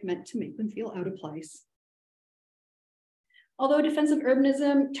music meant to make them feel out of place. Although defensive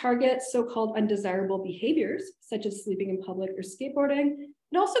urbanism targets so-called undesirable behaviors, such as sleeping in public or skateboarding,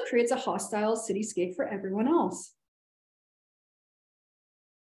 it also creates a hostile cityscape for everyone else.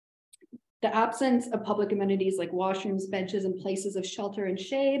 The absence of public amenities like washrooms, benches, and places of shelter and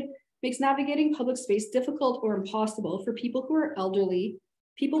shade makes navigating public space difficult or impossible for people who are elderly,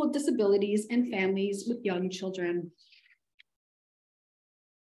 people with disabilities, and families with young children.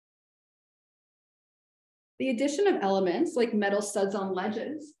 The addition of elements like metal studs on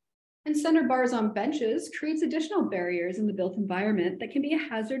ledges and center bars on benches creates additional barriers in the built environment that can be a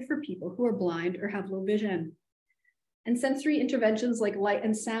hazard for people who are blind or have low vision. And sensory interventions like light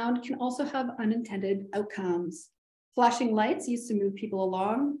and sound can also have unintended outcomes. Flashing lights used to move people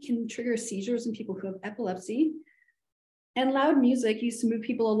along can trigger seizures in people who have epilepsy. And loud music used to move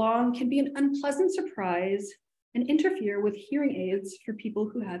people along can be an unpleasant surprise and interfere with hearing aids for people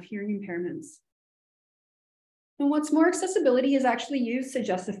who have hearing impairments. And what's more, accessibility is actually used to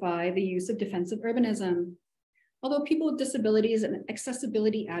justify the use of defensive urbanism. Although people with disabilities and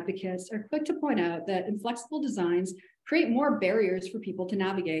accessibility advocates are quick to point out that inflexible designs create more barriers for people to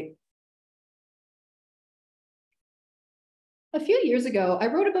navigate. A few years ago, I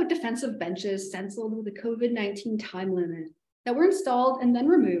wrote about defensive benches stenciled with a COVID-19 time limit that were installed and then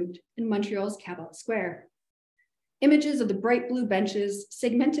removed in Montreal's Cabot Square. Images of the bright blue benches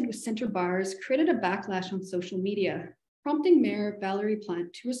segmented with center bars created a backlash on social media, prompting Mayor Valerie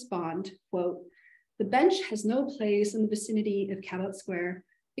Plante to respond, quote, "The bench has no place in the vicinity of Cabot Square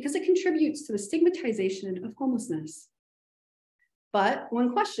because it contributes to the stigmatization of homelessness." But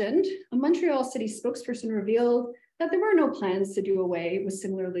when questioned, a Montreal city spokesperson revealed that there were no plans to do away with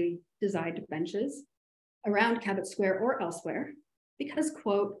similarly designed benches around Cabot Square or elsewhere because,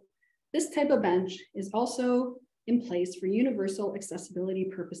 quote, "This type of bench is also in place for universal accessibility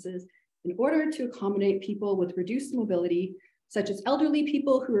purposes in order to accommodate people with reduced mobility, such as elderly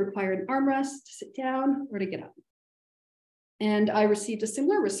people who require an armrest to sit down or to get up." And I received a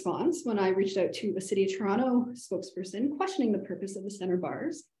similar response when I reached out to a City of Toronto spokesperson questioning the purpose of the center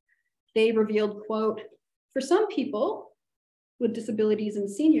bars. They revealed, quote, "For some people with disabilities and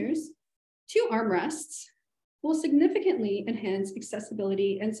seniors, 2 armrests will significantly enhance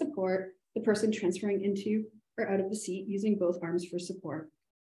accessibility and support the person transferring into or out of the seat using both arms for support."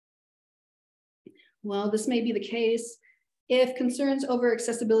 While this may be the case, if concerns over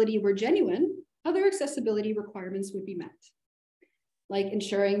accessibility were genuine, other accessibility requirements would be met, like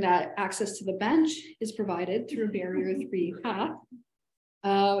ensuring that access to the bench is provided through a barrier-free path,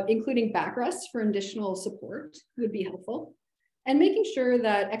 including backrests for additional support would be helpful, and making sure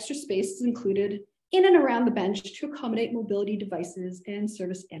that extra space is included in and around the bench to accommodate mobility devices and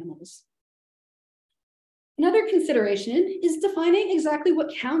service animals. Another consideration is defining exactly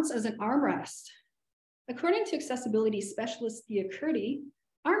what counts as an armrest. According to accessibility specialist Thea Curdy,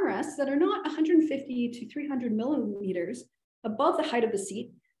 armrests that are not 150 to 300 millimeters above the height of the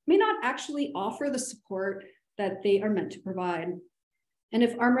seat may not actually offer the support that they are meant to provide. And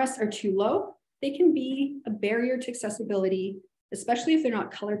if armrests are too low, they can be a barrier to accessibility, especially if they're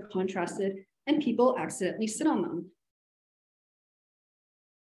not color contrasted and people accidentally sit on them.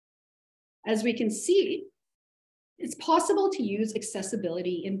 As we can see, it's possible to use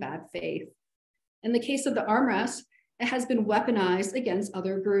accessibility in bad faith. In the case of the armrest, it has been weaponized against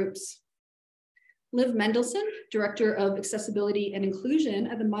other groups. Liv Mendelsohn, Director of Accessibility and Inclusion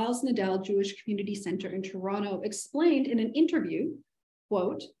at the Miles Nadell Jewish Community Center in Toronto, explained in an interview,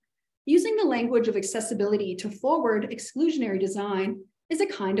 quote, "Using the language of accessibility to forward exclusionary design is a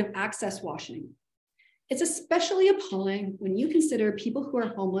kind of access washing. It's especially appalling when you consider people who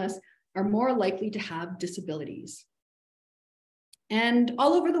are homeless are more likely to have disabilities." And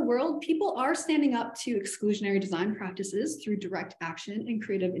all over the world, people are standing up to exclusionary design practices through direct action and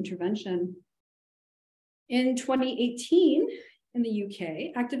creative intervention. In 2018, in the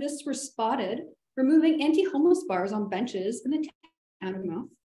UK, activists were spotted removing anti-homeless bars on benches in the town of Mouth.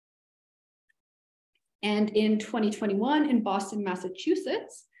 And in 2021, in Boston,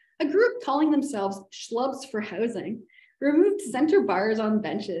 Massachusetts, a group calling themselves Schlubs for Housing removed center bars on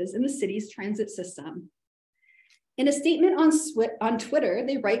benches in the city's transit system. In a statement on Twitter,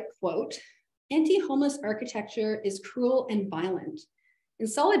 they write, quote, "Anti-homeless architecture is cruel and violent. In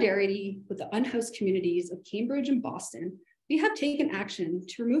solidarity with the unhoused communities of Cambridge and Boston, we have taken action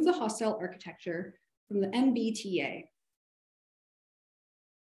to remove the hostile architecture from the MBTA."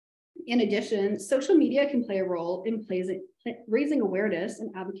 In addition, social media can play a role in raising awareness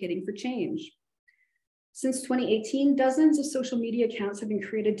and advocating for change. Since 2018, dozens of social media accounts have been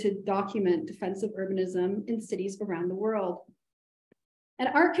created to document defensive urbanism in cities around the world. And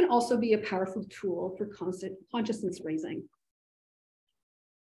art can also be a powerful tool for constant consciousness raising.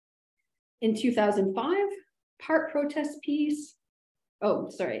 In 2005,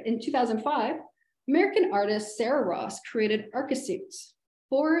 in 2005, American artist Sarah Ross created Archisuits,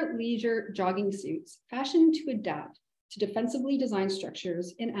 4 leisure jogging suits fashioned to adapt to defensively designed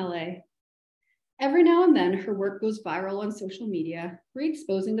structures in LA. Every now and then, her work goes viral on social media,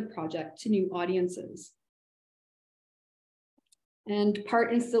 re-exposing the project to new audiences. And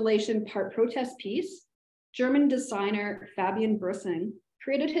part installation, part protest piece, German designer Fabian Brüssing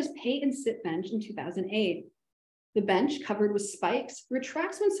created his pay and sit bench in 2008. The bench, covered with spikes,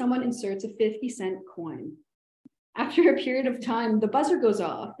 retracts when someone inserts a 50-cent coin. After a period of time, the buzzer goes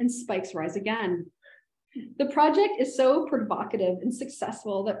off and spikes rise again. The project is so provocative and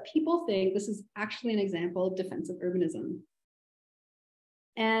successful that people think this is actually an example of defensive urbanism.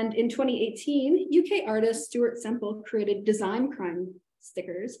 And in 2018, UK artist Stuart Semple created design crime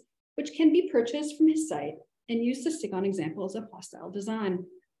stickers, which can be purchased from his site and used to stick on examples of hostile design.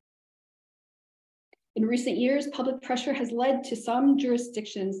 In recent years, public pressure has led to some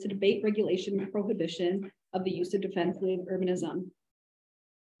jurisdictions to debate regulation and prohibition of the use of defensive urbanism.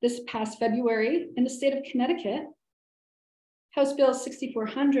 This past February, in the state of Connecticut, House Bill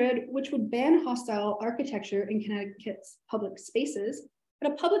 6400, which would ban hostile architecture in Connecticut's public spaces,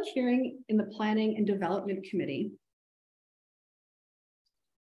 had a public hearing in the Planning and Development Committee.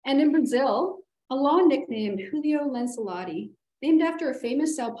 And in Brazil, a law nicknamed Julio Lancelotti, named after a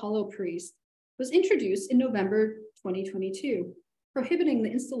famous Sao Paulo priest, was introduced in November 2022, prohibiting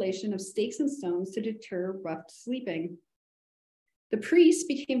the installation of stakes and stones to deter rough sleeping. The priest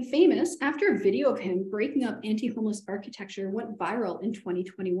became famous after a video of him breaking up anti-homeless architecture went viral in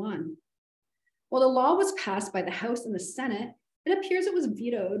 2021. While the law was passed by the House and the Senate, it appears it was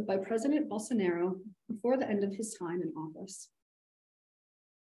vetoed by President Bolsonaro before the end of his time in office.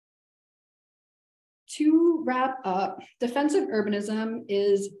 To wrap up, defensive urbanism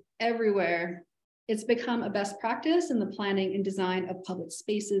is everywhere. It's become a best practice in the planning and design of public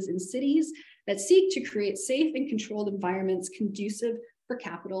spaces in cities that seek to create safe and controlled environments conducive for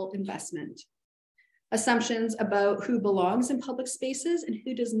capital investment. Assumptions about who belongs in public spaces and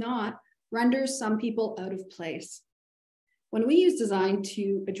who does not renders some people out of place. When we use design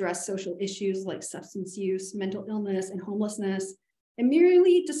to address social issues like substance use, mental illness, and homelessness, it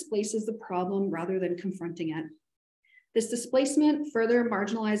merely displaces the problem rather than confronting it. This displacement further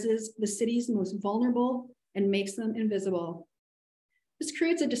marginalizes the city's most vulnerable and makes them invisible. This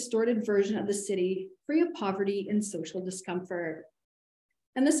creates a distorted version of the city, free of poverty and social discomfort.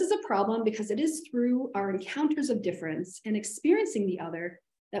 And this is a problem because it is through our encounters of difference and experiencing the other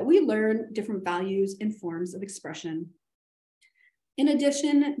that we learn different values and forms of expression. In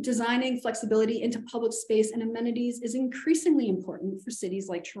addition, designing flexibility into public space and amenities is increasingly important for cities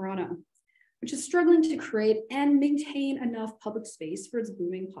like Toronto, which is struggling to create and maintain enough public space for its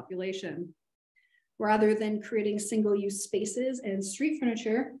booming population. Rather than creating single-use spaces and street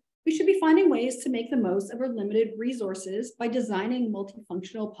furniture, we should be finding ways to make the most of our limited resources by designing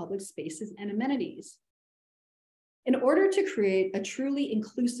multifunctional public spaces and amenities. In order to create a truly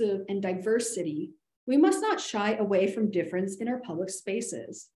inclusive and diverse city, we must not shy away from difference in our public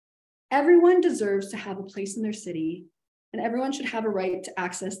spaces. Everyone deserves to have a place in their city, and everyone should have a right to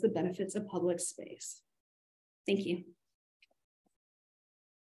access the benefits of public space. Thank you.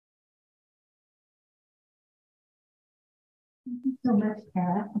 Thank you so much,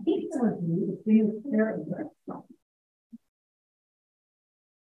 Cara. I think it's with you. It's really very good.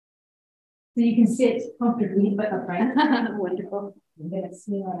 So you can sit comfortably but upright. Wonderful. Let's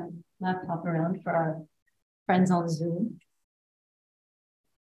see our laptop around for our friends on Zoom.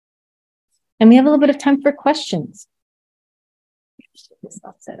 And we have a little bit of time for questions. This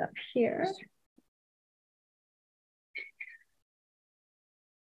all set up here.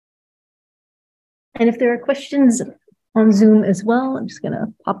 And if there are questions on Zoom as well, I'm just going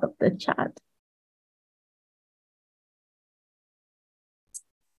to pop up the chat.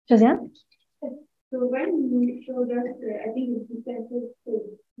 Josiane? So when you showed us, I think it's the Stanford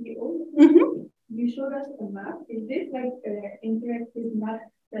you showed us a map. Is this like an interactive map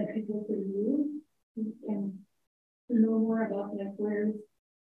that people can use and to know more about like where?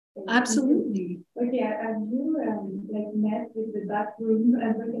 Absolutely. Okay, have you like met with the backroom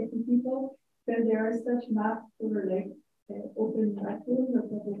advocacy people? Because there are such maps for like open bathroom or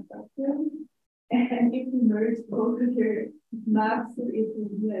public bathroom. And if you merge both of your maps, it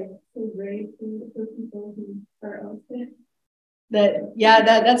would be like so great for people who are out there.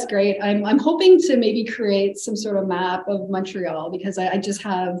 That's great. I'm hoping to maybe create some sort of map of Montreal because I just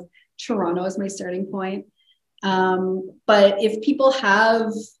have Toronto as my starting point. But if people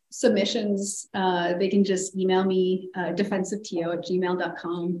have submissions, they can just email me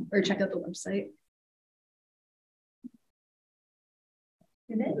defensiveto@gmail.com or check out the website.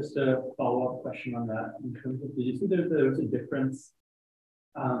 Just a follow-up question on that. In terms of, did you see that there was a difference?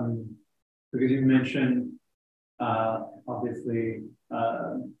 Because you mentioned, obviously,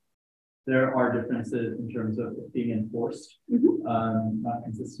 there are differences in terms of it being enforced, not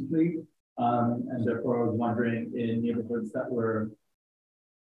consistently. And therefore, I was wondering in neighborhoods that were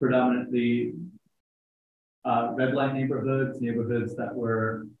predominantly red light neighborhoods that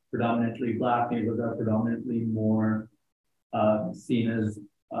were predominantly Black, neighborhoods that are predominantly more seen as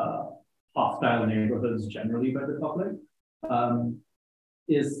hostile neighborhoods generally by the public.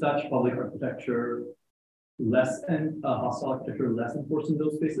 Is such public architecture less hostile architecture less enforced in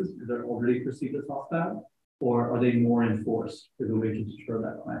those spaces because they're already perceived as hostile, or are they more enforced as a way to deter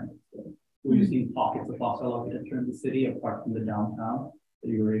that crime? So, were you seeing pockets of hostile architecture in the city apart from the downtown that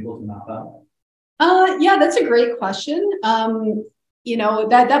you were able to map out? Yeah, that's a great question. You know,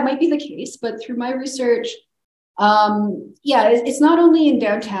 that might be the case, but through my research, yeah, it's not only in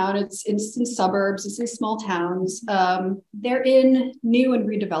downtown, it's in suburbs, it's in small towns. They're in new and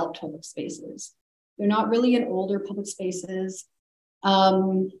redeveloped public spaces. They're not really in older public spaces.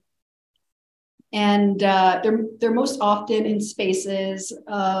 And they're most often in spaces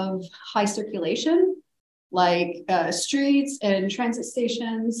of high circulation, like streets and transit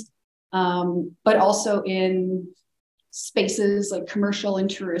stations, but also in spaces like commercial and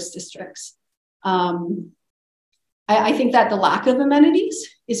tourist districts. I think that the lack of amenities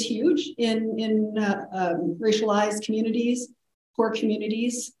is huge in racialized communities, poor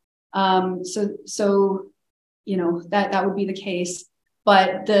communities. So you know, that would be the case.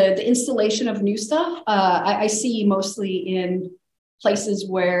 But the installation of new stuff, I see mostly in places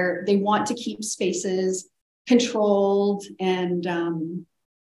where they want to keep spaces controlled and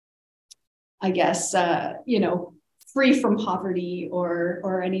I guess, you know, free from poverty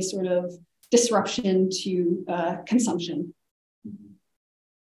or any sort of disruption to consumption.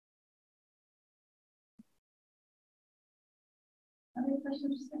 Other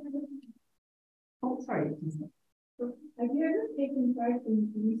questions? Oh, sorry. Have you ever taken part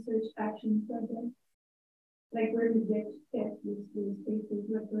in research action projects? Like where you get test these spaces,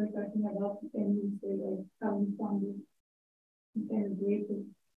 what we're talking about, and you say like how you found it integrated?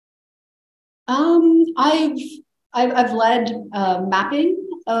 I've led mapping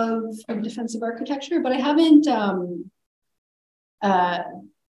of defensive architecture, but I haven't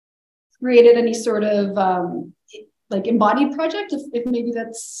created any sort of like embodied project. If maybe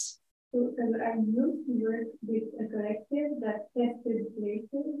that's. So I used to work with a collective that tested places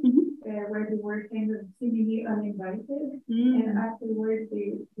where they were kind of seemingly uninvited, and afterwards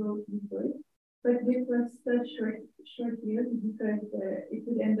they wrote reports. But this was such short lived because it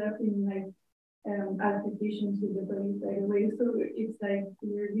would end up in like applications with the police right away. So it's like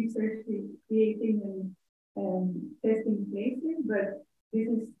we're researching, creating and testing places, but this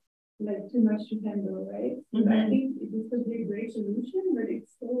is like too much to handle, right? So I think this would be a great solution, but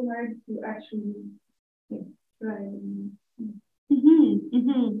it's so hard to actually try.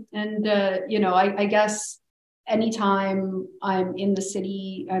 And you know, I guess anytime I'm in the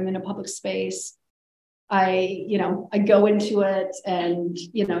city, I'm in a public space, I go into it, and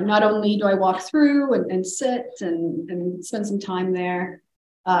you know, not only do I walk through and sit and spend some time there,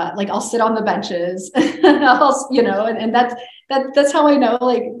 like I'll sit on the benches, I'll, you know, and that's how I know,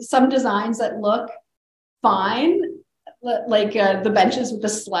 like some designs that look fine, like the benches with the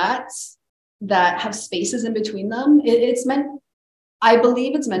slats that have spaces in between them. It's meant, I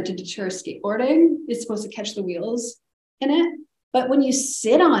believe it's meant to deter skateboarding. It's supposed to catch the wheels in it. But when you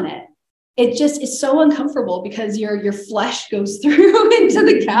sit on it, it's so uncomfortable because your flesh goes through into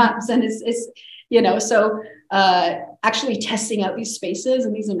the caps, and it's you know, so actually testing out these spaces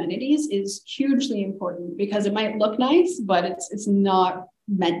and these amenities is hugely important because it might look nice, but it's not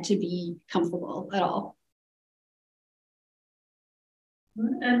meant to be comfortable at all.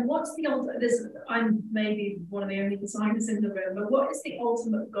 And what's the ultimate? I'm maybe one of the only designers in the room, but what is the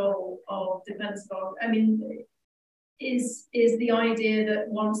ultimate goal of defensive art? I mean, is the idea that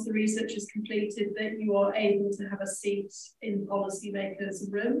once the research is completed, that you are able to have a seat in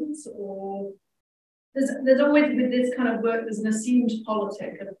policymakers' rooms, or there's always with this kind of work, there's an assumed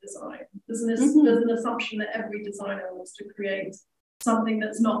politic of design. There's an assumption that every designer wants to create something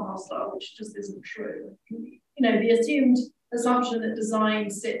that's not hostile, which just isn't true. You know, the assumed assumption that design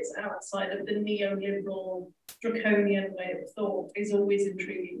sits outside of the neoliberal draconian way of thought is always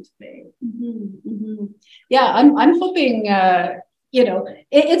intriguing to me. Yeah, I'm hoping, you know,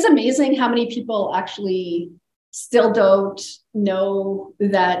 it's amazing how many people actually still don't know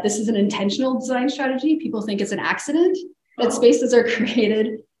that this is an intentional design strategy. People think it's an accident, that spaces are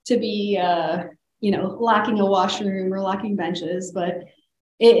created to be, you know, lacking a washroom or lacking benches, but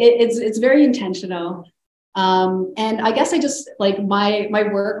it's very intentional. And I guess I just like my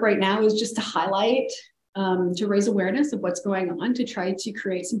work right now is just to highlight, to raise awareness of what's going on, to try to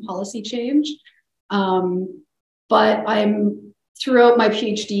create some policy change. But throughout my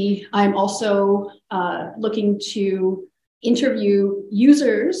PhD, I'm also looking to interview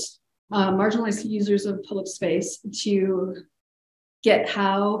users, marginalized users of public space, to get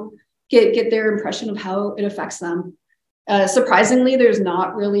their impression of how it affects them. Surprisingly, there's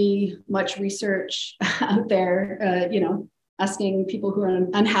not really much research out there, you know, asking people who are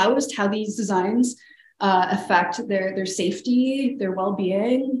unhoused how these designs affect their safety, their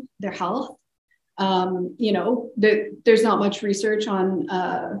well-being, their health. You know, there's not much research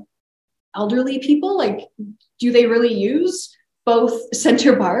on elderly people. Like, do they really use both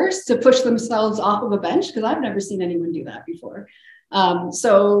center bars to push themselves off of a bench? Because I've never seen anyone do that before.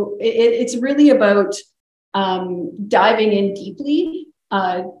 So it's really about diving in deeply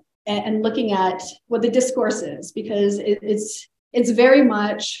and looking at what the discourse is, because it's very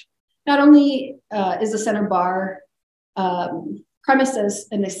much, not only is the center bar premised as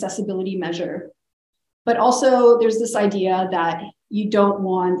an accessibility measure, but also there's this idea that you don't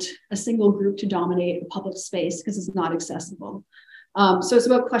want a single group to dominate a public space because it's not accessible. So it's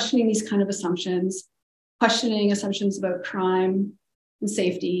about questioning these kind of assumptions, questioning assumptions about crime and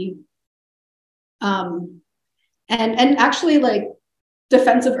safety. And actually, like,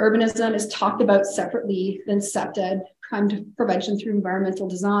 defensive urbanism is talked about separately than CEPTED, crime prevention through environmental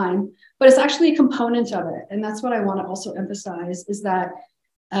design, but it's actually a component of it. And that's what I want to also emphasize, is that,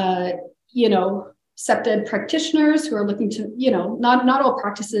 you know, CEPTED practitioners who are looking to, you know, not all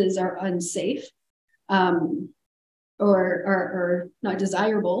practices are unsafe or not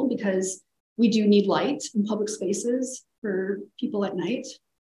desirable, because we do need light in public spaces for people at night.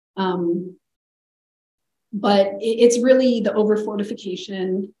 But it's really the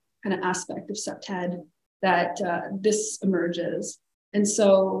over-fortification kind of aspect of CEPTED that this emerges. And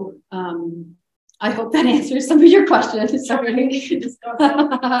so I hope that answers some of your questions. Sorry.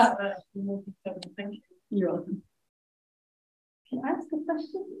 You're welcome. Can I ask a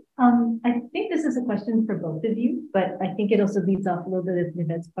question? I think this is a question for both of you, but I think it also leads off a little bit of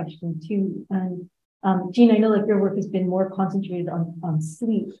Nived's question too. And Jean, I know like your work has been more concentrated on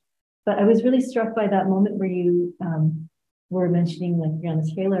sleep, but I was really struck by that moment where you were mentioning like Cara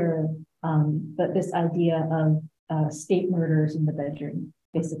Chellew, but this idea of state murders in the bedroom,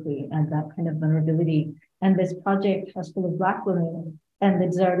 basically, and that kind of vulnerability. And this project, Hospital of Blackwomen, and the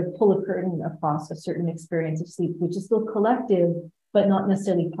desire to pull a curtain across a certain experience of sleep, which is still collective, but not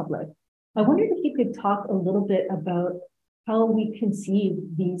necessarily public. I wondered if you could talk a little bit about how we conceive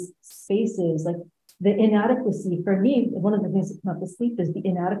these spaces, like the inadequacy. For me, one of the things that come up with sleep is the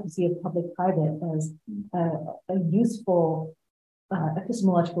inadequacy of public-private as a useful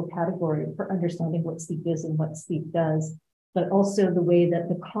epistemological category for understanding what sleep is and what sleep does, but also the way that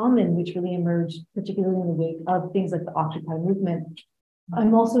the common, which really emerged, particularly in the wake of things like the Occupy movement,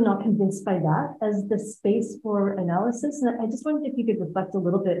 I'm also not convinced by that as the space for analysis. And I just wondered if you could reflect a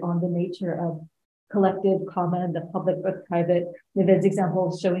little bit on the nature of collective, common, the public with private. Nived's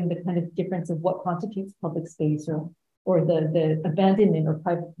example showing the kind of difference of what constitutes public space, or the abandonment or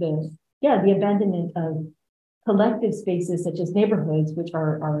private, the abandonment of collective spaces such as neighborhoods, which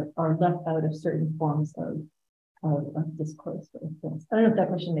are left out of certain forms of discourse. For instance, I don't know if that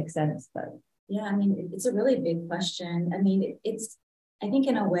question makes sense, but yeah, I mean, it's a really big question. I mean, I think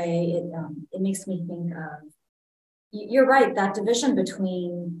in a way it makes me think of, you're right, that division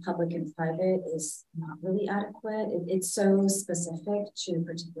between public and private is not really adequate. It's so specific to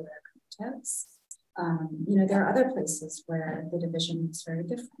particular contexts. You know, there are other places where the division is very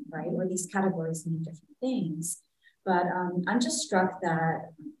different, right? Where these categories mean different things. But I'm just struck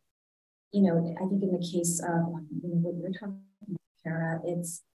that, you know, I think in the case of what you're talking about, Cara,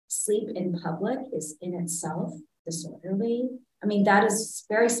 it's sleep in public is in itself disorderly. I mean, that is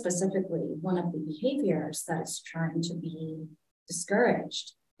very specifically one of the behaviors that is trying to be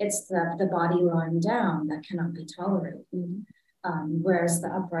discouraged. It's the body lying down that cannot be tolerated, whereas the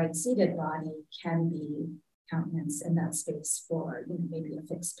upright seated body can be countenanced in that space for maybe a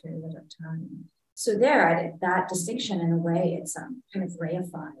fixed period of time. So there, that distinction in a way, it's kind of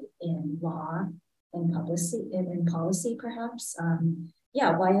reified in law, in policy perhaps.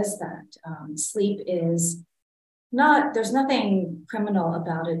 Yeah, why is that? Sleep is not, there's nothing criminal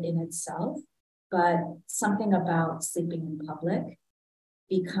about it in itself, but something about sleeping in public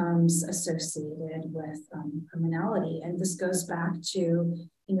becomes associated with criminality. And this goes back to,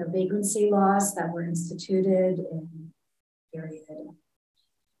 vagrancy laws that were instituted in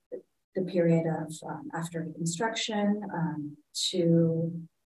the period of after Reconstruction, to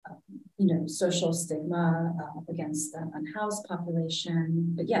social stigma against the unhoused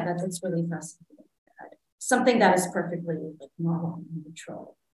population. But yeah, that's really fascinating. Something that is perfectly normal and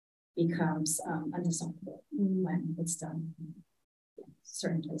neutral becomes undesirable when it's done in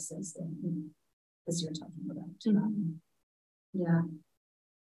certain places, as you're talking about. Yeah,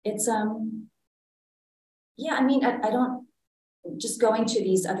 it's yeah. I mean, I don't. Just going to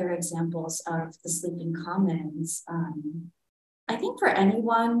these other examples of the sleeping commons. I think for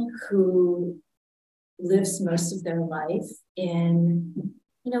anyone who lives most of their life in,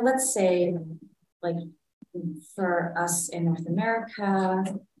 let's say, like for us in North America,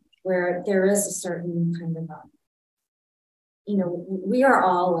 where there is a certain kind of, we are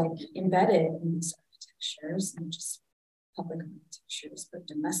all like embedded in these architectures, not just public architectures, but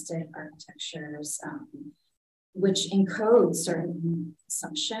domestic architectures, which encode certain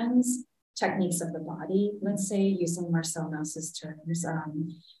assumptions, techniques of the body, let's say, using Marcel Mauss's terms.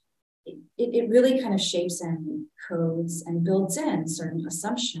 It really kind of shapes and codes and builds in certain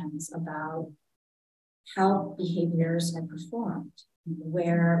assumptions about how behaviors are performed,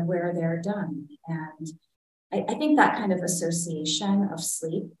 where they're done. And I think that kind of association of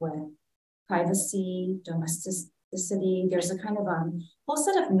sleep with privacy, domesticity, there's a kind of whole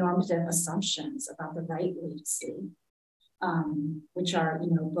set of normative assumptions about the right way to sleep, which are,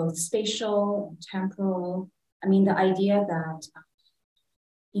 both spatial and temporal. I mean, the idea that,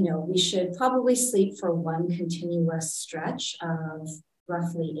 we should probably sleep for one continuous stretch of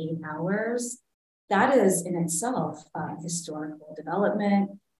roughly 8 hours. That is in itself historical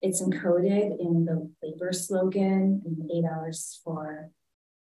development. It's encoded in the labor slogan, 8 hours for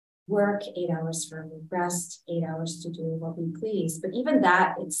work, 8 hours for rest, 8 hours to do what we please. But even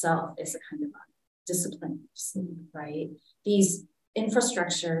that itself is a kind of a discipline of sleep, right? These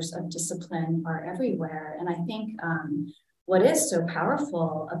infrastructures of discipline are everywhere. And I think what is so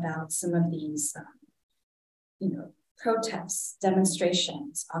powerful about some of these, protests,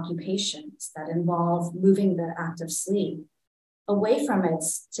 demonstrations, occupations that involve moving the act of sleep away from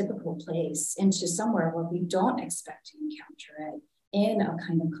its typical place into somewhere where we don't expect to encounter it in a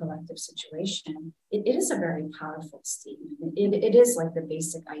kind of collective situation, it is a very powerful statement. It is like the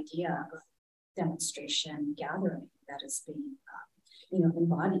basic idea of demonstration, gathering that is being,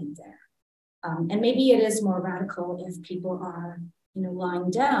 embodied there. And maybe it is more radical if people are, lying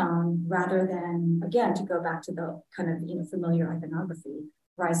down rather than, again, to go back to the kind of, familiar iconography,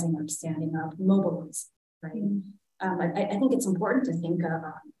 rising up, standing up, mobilizing, right? I think it's important to think of,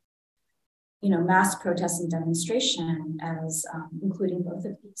 mass protest and demonstration as including both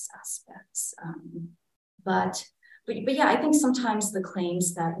of these aspects. But yeah, I think sometimes the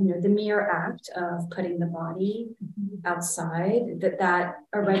claims that, the mere act of putting the body outside, that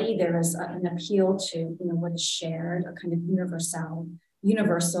already there is an appeal to, what is shared, a kind of universal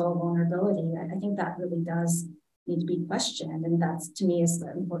vulnerability. I think that really does need to be questioned. And that's, to me, is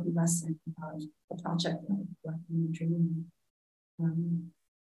the important lesson of the project of Blackwomen Dreaming.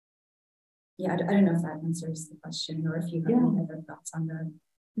 Yeah, I don't know if that answers the question or if you have any other thoughts on that.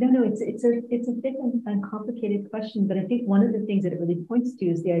 No, it's a big and complicated question, but I think one of the things that it really points to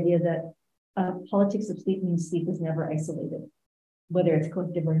is the idea that politics of sleep means sleep is never isolated, whether it's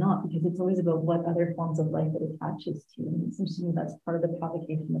collective or not, because it's always about what other forms of life it attaches to. And it seems to me that's part of the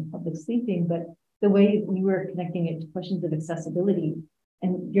provocation of public sleeping. But the way we were connecting it to questions of accessibility,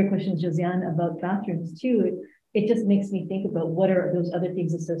 and your questions, Josiane, about bathrooms too, it just makes me think about what are those other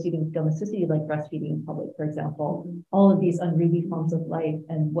things associated with domesticity, like breastfeeding in public, for example, all of these unruly forms of life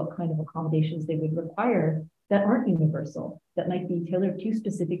and what kind of accommodations they would require that aren't universal, that might be tailored to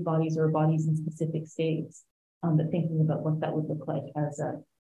specific bodies or bodies in specific states. But thinking about what that would look like as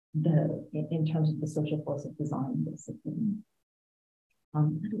in terms of the social force of design, basically. I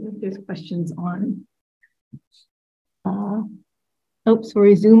don't know if there's questions on. Oh,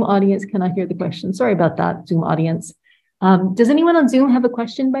 sorry, Zoom audience cannot hear the question. Sorry about that, Zoom audience. Does anyone on Zoom have a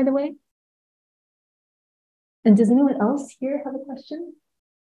question, by the way? And does anyone else here have a question?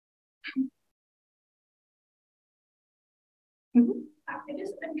 I'm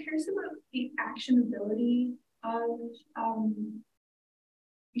curious about the actionability of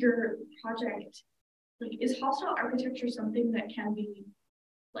your project. Like, is hostile architecture something that can be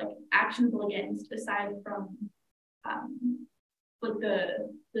like actionable against, aside from like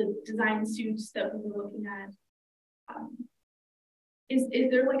the design suits that we were looking at? Is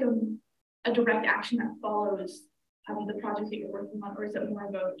there like a direct action that follows the project that you're working on, or is it more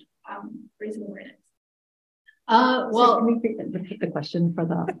about raising awareness? Well, can we repeat the question for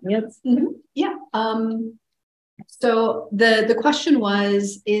the audience? Yeah. So the question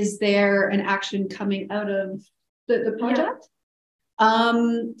was, is there an action coming out of the project?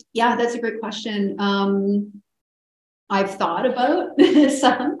 Yeah, that's a great question. I've thought about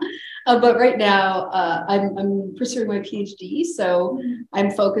some, but right now I'm pursuing my PhD, so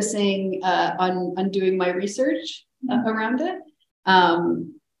I'm focusing on doing my research around it.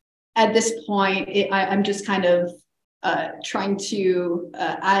 At this point, I'm just kind of trying to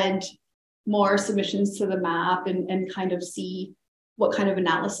add more submissions to the map and kind of see what kind of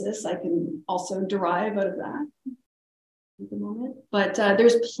analysis I can also derive out of that at the moment. But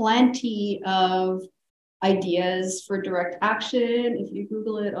there's plenty of ideas for direct action. If you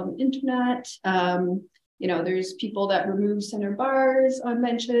Google it on the internet, you know, there's people that remove center bars on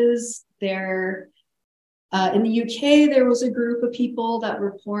benches. In the UK, there was a group of people that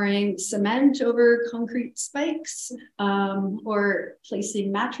were pouring cement over concrete spikes, or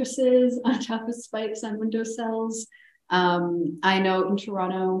placing mattresses on top of spikes on windowsills. I know in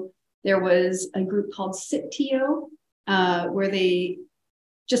Toronto, there was a group called SitTO, where they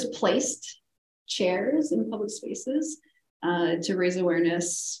just placed chairs in public spaces to raise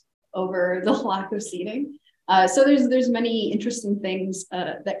awareness over the lack of seating. So there's many interesting things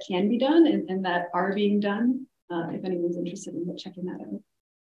that can be done and that are being done. If anyone's interested in checking that out.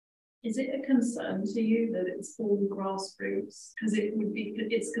 Is it a concern to you that it's all grassroots? Because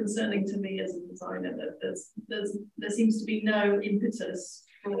it's concerning to me as a designer that there seems to be no impetus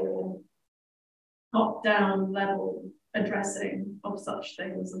for top-down level addressing of such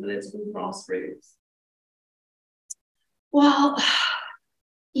things, and that it's all grassroots. Well,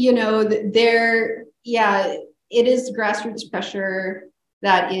 you know, yeah, it is grassroots pressure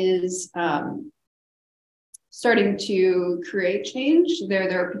that is starting to create change.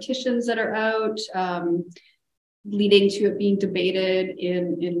 There are petitions that are out, leading to it being debated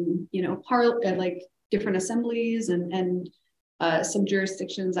in you know, like different assemblies and some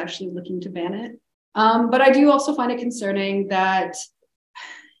jurisdictions actually looking to ban it. But I do also find it concerning that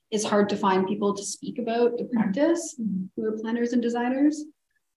it's hard to find people to speak about the practice who are planners and designers.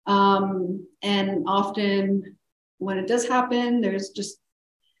 And often when it does happen, there's just,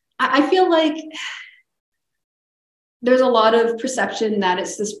 I feel like there's a lot of perception that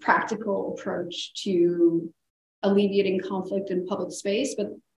it's this practical approach to alleviating conflict in public space,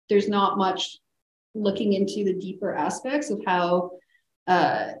 but there's not much looking into the deeper aspects of how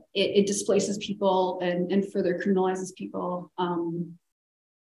it displaces people and further criminalizes people.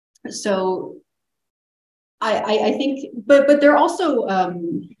 So I think, but there are also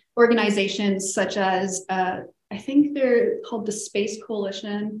organizations such as, I think they're called the Space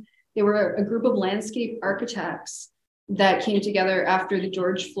Coalition. They were a group of landscape architects that came together after the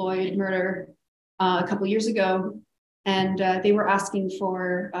George Floyd murder a couple years ago. And they were asking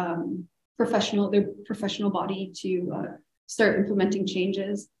for their professional body to start implementing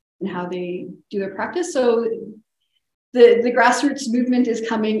changes in how they do their practice. So the grassroots movement is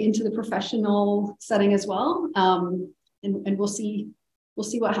coming into the professional setting as well. And we'll see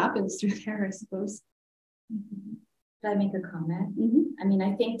what happens through there, I suppose. Could I make a comment? I mean,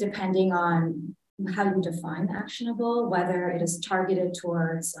 I think depending on how you define actionable, whether it is targeted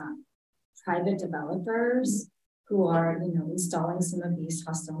towards private developers who are, you know, installing some of these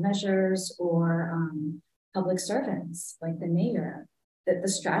hostile measures, or public servants like the mayor, that the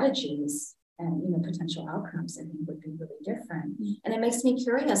strategies and, you know, potential outcomes, I think, would be really different. And it makes me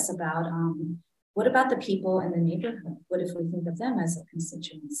curious about what about the people in the neighborhood? What if we think of them as a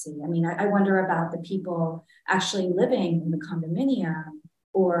constituency? I mean, I wonder about the people actually living in the condominium,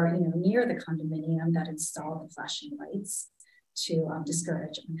 or, you know, near the condominium that installed the flashing lights to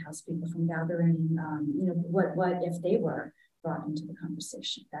discourage unhoused people from gathering. You know, what if they were brought into the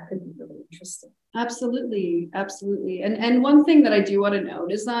conversation? That could be really interesting. Absolutely, absolutely. And one thing that I do want to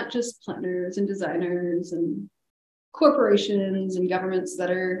note is not just planners and designers and corporations and governments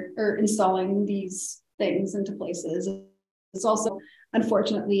that are installing these things into places. It's also,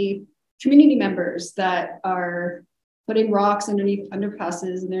 unfortunately, community members that are putting rocks underneath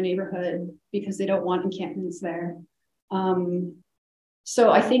underpasses in their neighborhood because they don't want encampments there.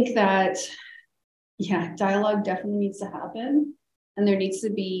 So I think that, yeah, dialogue definitely needs to happen, and there needs to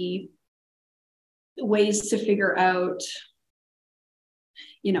be ways to figure out,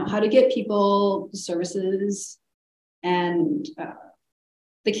 you know, how to get people services and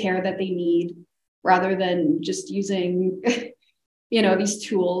the care that they need, rather than just using, you know, these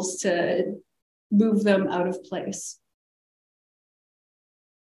tools to move them out of place.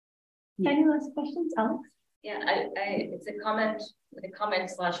 Any last questions, Alex? Yeah, it's a comment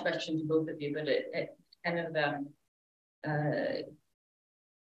slash question to both of you, but it kind of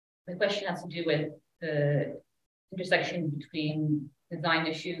the question has to do with the intersection between design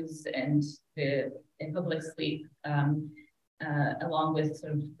issues and in public sleep, along with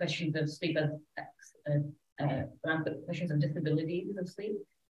sort of questions of sleep around the questions of disabilities of sleep,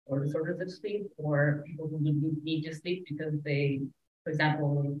 or disorders of sleep, or people who need to sleep because they, for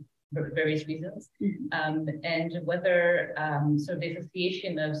example, for various reasons, and whether sort of the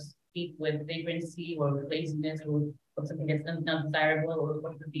association of sleep with vagrancy or laziness or something that's not desirable, or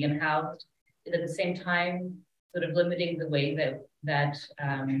what would be unhoused, is at the same time sort of limiting the way that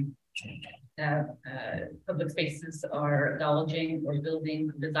public spaces are acknowledging or building,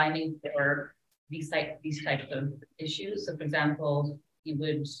 designing for these types of issues. So, for example, you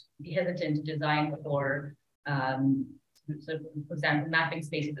would be hesitant to design for, so for example, mapping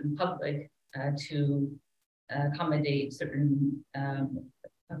spaces in public to accommodate certain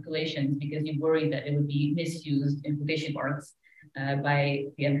populations because you worry that it would be misused in quotation marks by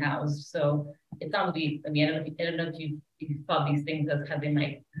the unhoused. So it's not really, I mean, I don't know if you thought these things as how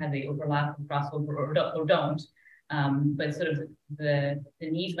they overlap and crossover or don't. But sort of the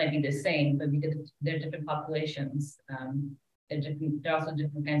needs might be the same, but because they're different populations, there are also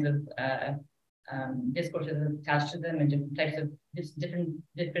different kinds of discourses attached to them, and different types of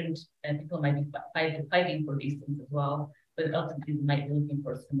different people might be fighting for these things as well. But ultimately, they might be looking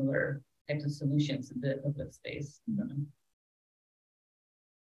for similar types of solutions in the public space.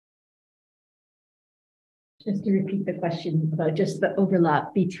 Just to repeat the question about just the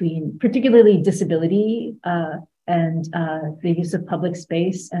overlap between particularly disability and the use of public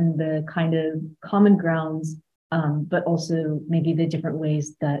space and the kind of common grounds, but also maybe the different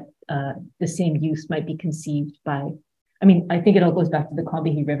ways that the same use might be conceived by, I mean, I think it all goes back to the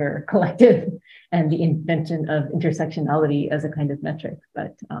Combahee River Collective and the invention of intersectionality as a kind of metric,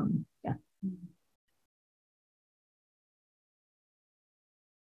 but yeah.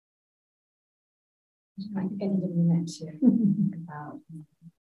 I think I need a minute to think about.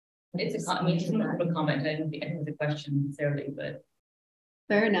 It's a, I mean, it's more of a comment. I don't think it's a question necessarily, but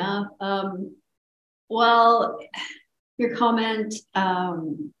Fair enough. Well, your comment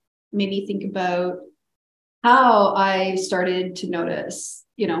made me think about how I started to notice,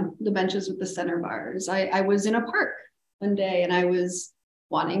 you know, the benches with the center bars. I was in a park one day and I was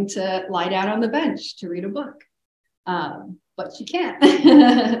wanting to lie down on the bench to read a book, but you can't.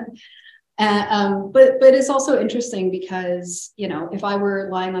 But it's also interesting because, you know, if I were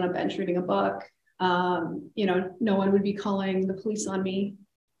lying on a bench reading a book, you know, no one would be calling the police on me,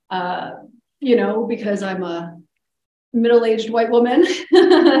 you know, because I'm a middle-aged white woman,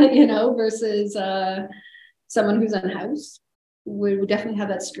 you know, versus someone who's unhoused. We would definitely have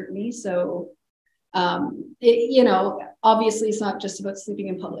that scrutiny. So, you know, obviously it's not just about sleeping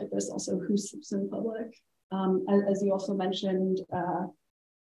in public, but it's also who sleeps in public. As you also mentioned,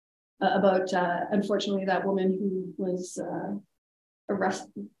 about unfortunately that woman who was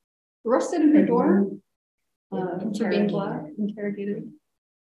arrested in her dorm for being Black, interrogated.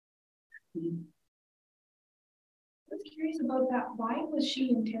 I was curious about that. Why was she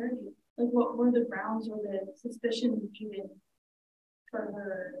interrogated? Like, what were the grounds or the suspicions given for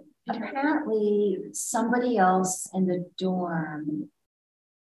her? Apparently, somebody else in the dorm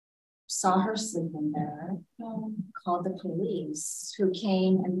saw her sleeping there, called the police, who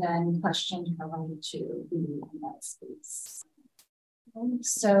came and then questioned her right to be in that space.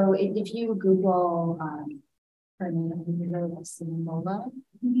 So if you Google her name,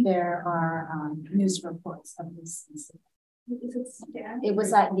 there are news reports of this incident. Is it Stanford? It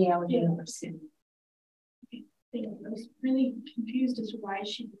was at Yale University. I was really confused as to why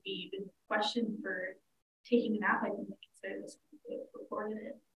she would be even questioned for taking a nap. I think it was reported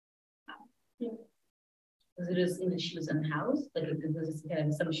it. Yeah. was it assumed that she was unhoused? Like, it was kind of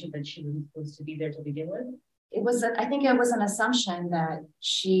assumption that she was supposed to be there to begin with? It was, I think it was an assumption that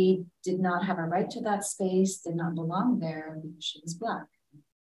she did not have a right to that space, did not belong there because she was Black.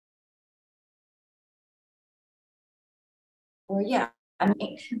 Or yeah, I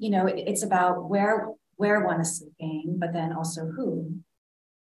mean, you know, it's about where one is sleeping, but then also who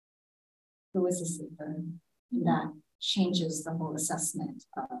is a sleeper. And that changes the whole assessment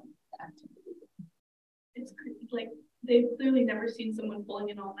of the activity. It's like they've clearly never seen someone pulling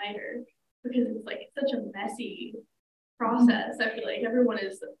an all-nighter because it's like such a messy process. I feel like everyone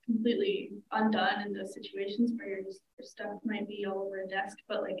is completely undone in those situations where your stuff might be all over a desk,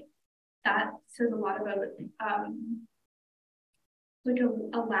 but like that says a lot about like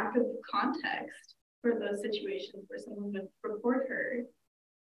a lack of context for those situations where someone would report her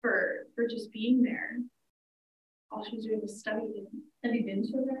for just being there. All she was doing was studying. Have you been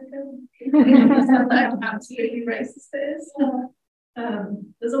to America? Absolutely racist is.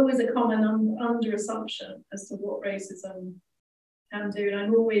 There's always a common under assumption as to what racism can do, and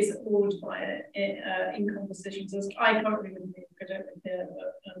I'm always awed by it in conversations. I can't really think, I don't live here,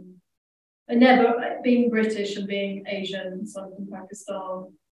 but I never, being British and being Asian, some from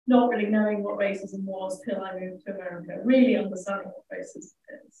Pakistan, not really knowing what racism was till I moved to America, really understanding what racism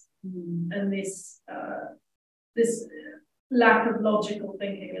is, and this lack of logical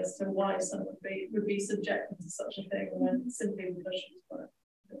thinking as to why someone would be subjected to such a thing when simply because she's Black.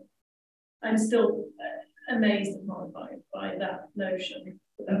 I'm still amazed and horrified by that notion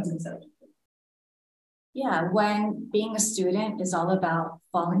that that's acceptable. Yeah, when being a student is all about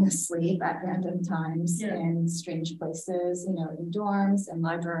falling asleep at random times in strange places, you know, in dorms and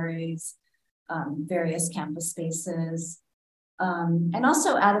libraries, various campus spaces. And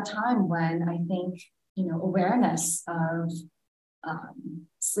also at a time when I think, you know, awareness of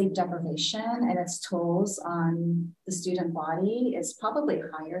sleep deprivation and its tolls on the student body is probably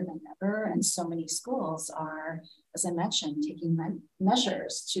higher than ever. And so many schools are, as I mentioned, taking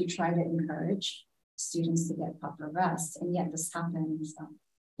measures to try to encourage students to get proper rest. And yet this happens,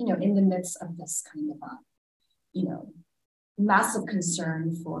 you know, in the midst of this kind of, you know, massive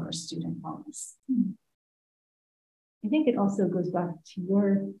concern for student wellness. I think it also goes back to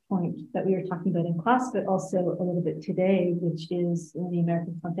your point that we were talking about in class, but also a little bit today, which is in the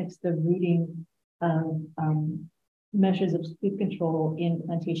American context, the rooting of measures of sleep control in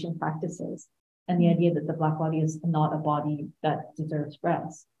plantation practices, and the idea that the Black body is not a body that deserves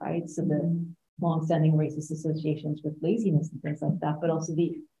rest, right? So the longstanding racist associations with laziness and things like that, but also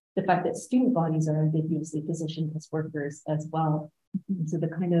the fact that student bodies are ambiguously positioned as workers as well. So the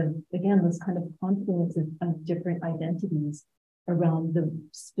kind of, again, this kind of confluence of different identities around the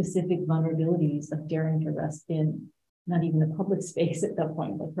specific vulnerabilities of daring to rest in not even the public space at that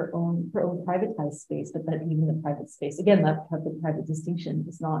point, like her own privatized space, but that even the private space, again, that public-private distinction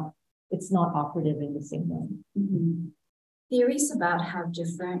is not, it's not operative in the same way. Theories about how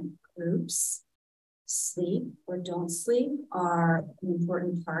different groups sleep or don't sleep are an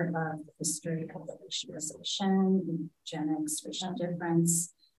important part of the history of the racialization, eugenics, racial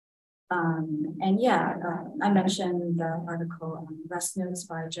difference. And yeah, I mentioned the article on Rest Notes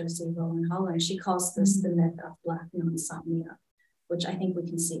by Josie Rowland Holland. She calls this the myth of Black insomnia, which I think we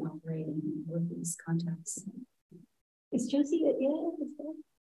can see operating in all of these contexts. Is Josie at Yale?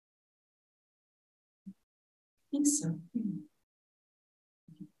 I think so.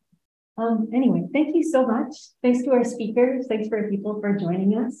 Anyway, thank you so much. Thanks to our speakers. Thanks for people for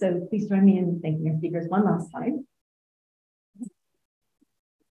joining us. So please join me in thanking our speakers one last time.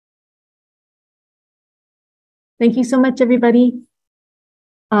 Thank you so much, everybody.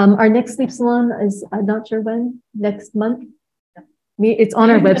 Our next Sleep Salon is, I'm not sure when, next month. It's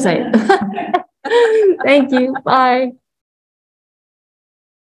on our website. Thank you. Bye.